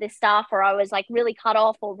any of this stuff, or I was like really cut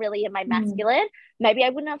off or really in my masculine, maybe I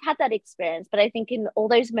wouldn't have had that experience. But I think in all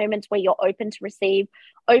those moments where you're open to receive,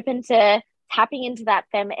 open to tapping into that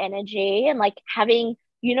femme energy and like having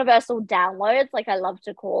universal downloads, like I love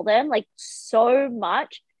to call them, like so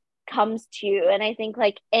much comes to you. And I think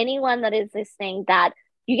like anyone that is listening, that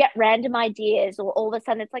you get random ideas or all of a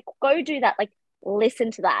sudden it's like, go do that, like listen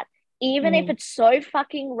to that. Even if it's so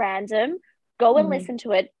fucking random, go and listen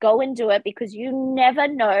to it, go and do it, because you never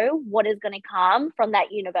know what is going to come from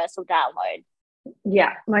that universal download.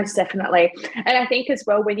 Yeah, most definitely. And I think as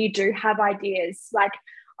well, when you do have ideas, like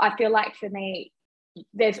I feel like for me,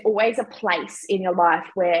 there's always a place in your life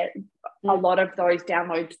where a lot of those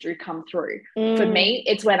downloads do come through. For me,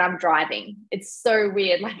 it's when I'm driving. It's so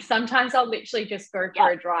weird. Like sometimes I'll literally just go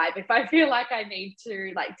for a drive if I feel like I need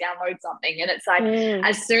to like download something. And it's like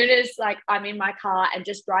as soon as like I'm in my car and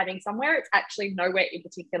just driving somewhere, it's actually nowhere in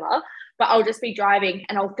particular, but I'll just be driving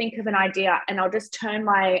and I'll think of an idea and I'll just turn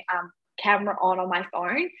my camera on my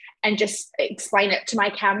phone and just explain it to my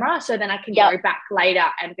camera, so then I can go back later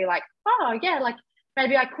and be like, oh yeah, like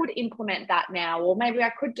maybe I could implement that now, or maybe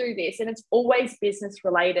I could do this. And it's always business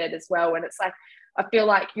related as well. And it's like, I feel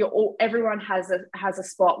like everyone has a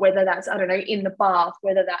spot, whether that's, I don't know, in the bath,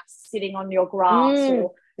 whether that's sitting on your grass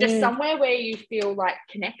or just somewhere where you feel like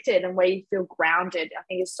connected and where you feel grounded. I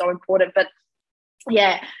think is so important. But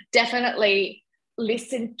yeah, definitely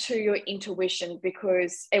listen to your intuition,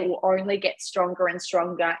 because it will only get stronger and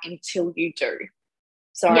stronger until you do.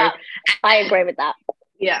 So yeah, I agree with that.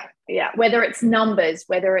 Yeah. Whether it's numbers,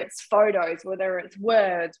 whether it's photos, whether it's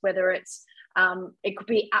words, whether it's it could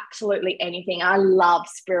be absolutely anything. I love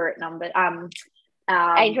spirit numbers.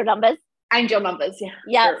 Angel numbers. Angel numbers, yeah.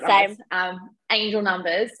 Yeah, same. Numbers. Angel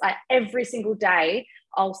numbers. Like every single day,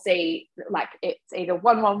 I'll see like it's either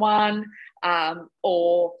 111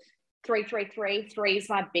 or 333. 3 is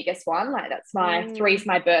my biggest one. Like that's my 3 is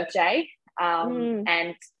my birthday,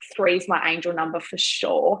 and 3 is my angel number for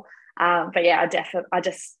sure. But yeah, I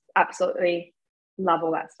just absolutely love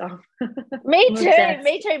all that stuff. Me too.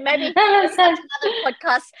 Maybe another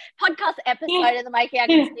podcast episode in the making. I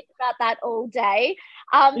can speak about that all day.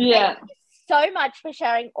 Thank you so much for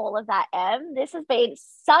sharing all of that, Em. This has been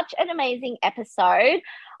such an amazing episode.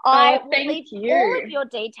 I Oh, will thank leave all of you. your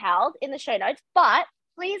details in the show notes, but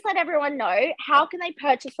please let everyone know, how can they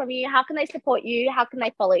purchase from you? How can they support you? How can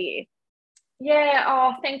they follow you? Yeah.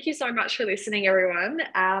 Oh, thank you so much for listening, everyone.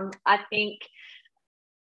 I think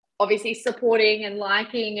obviously supporting and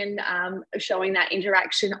liking and showing that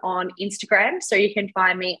interaction on Instagram. So you can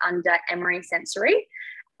find me under Emery Sensory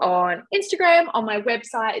on Instagram. On my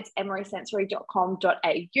website, it's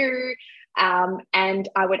emerysensory.com.au. And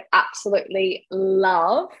I would absolutely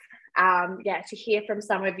love to hear from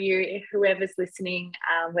some of you, whoever's listening,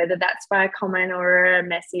 whether that's by a comment or a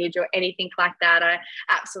message or anything like that. I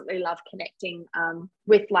absolutely love connecting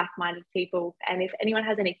with like-minded people. And if anyone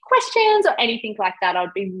has any questions or anything like that,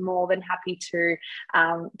 I'd be more than happy to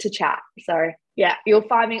chat. So yeah, you'll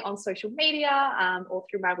find me on social media or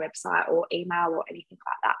through my website or email or anything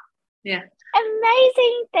like that. Yeah.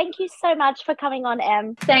 Amazing. Thank you so much for coming on,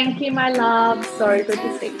 Em. Thank you, my love. So good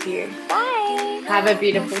to speak to you. Bye. Have a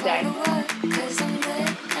beautiful day.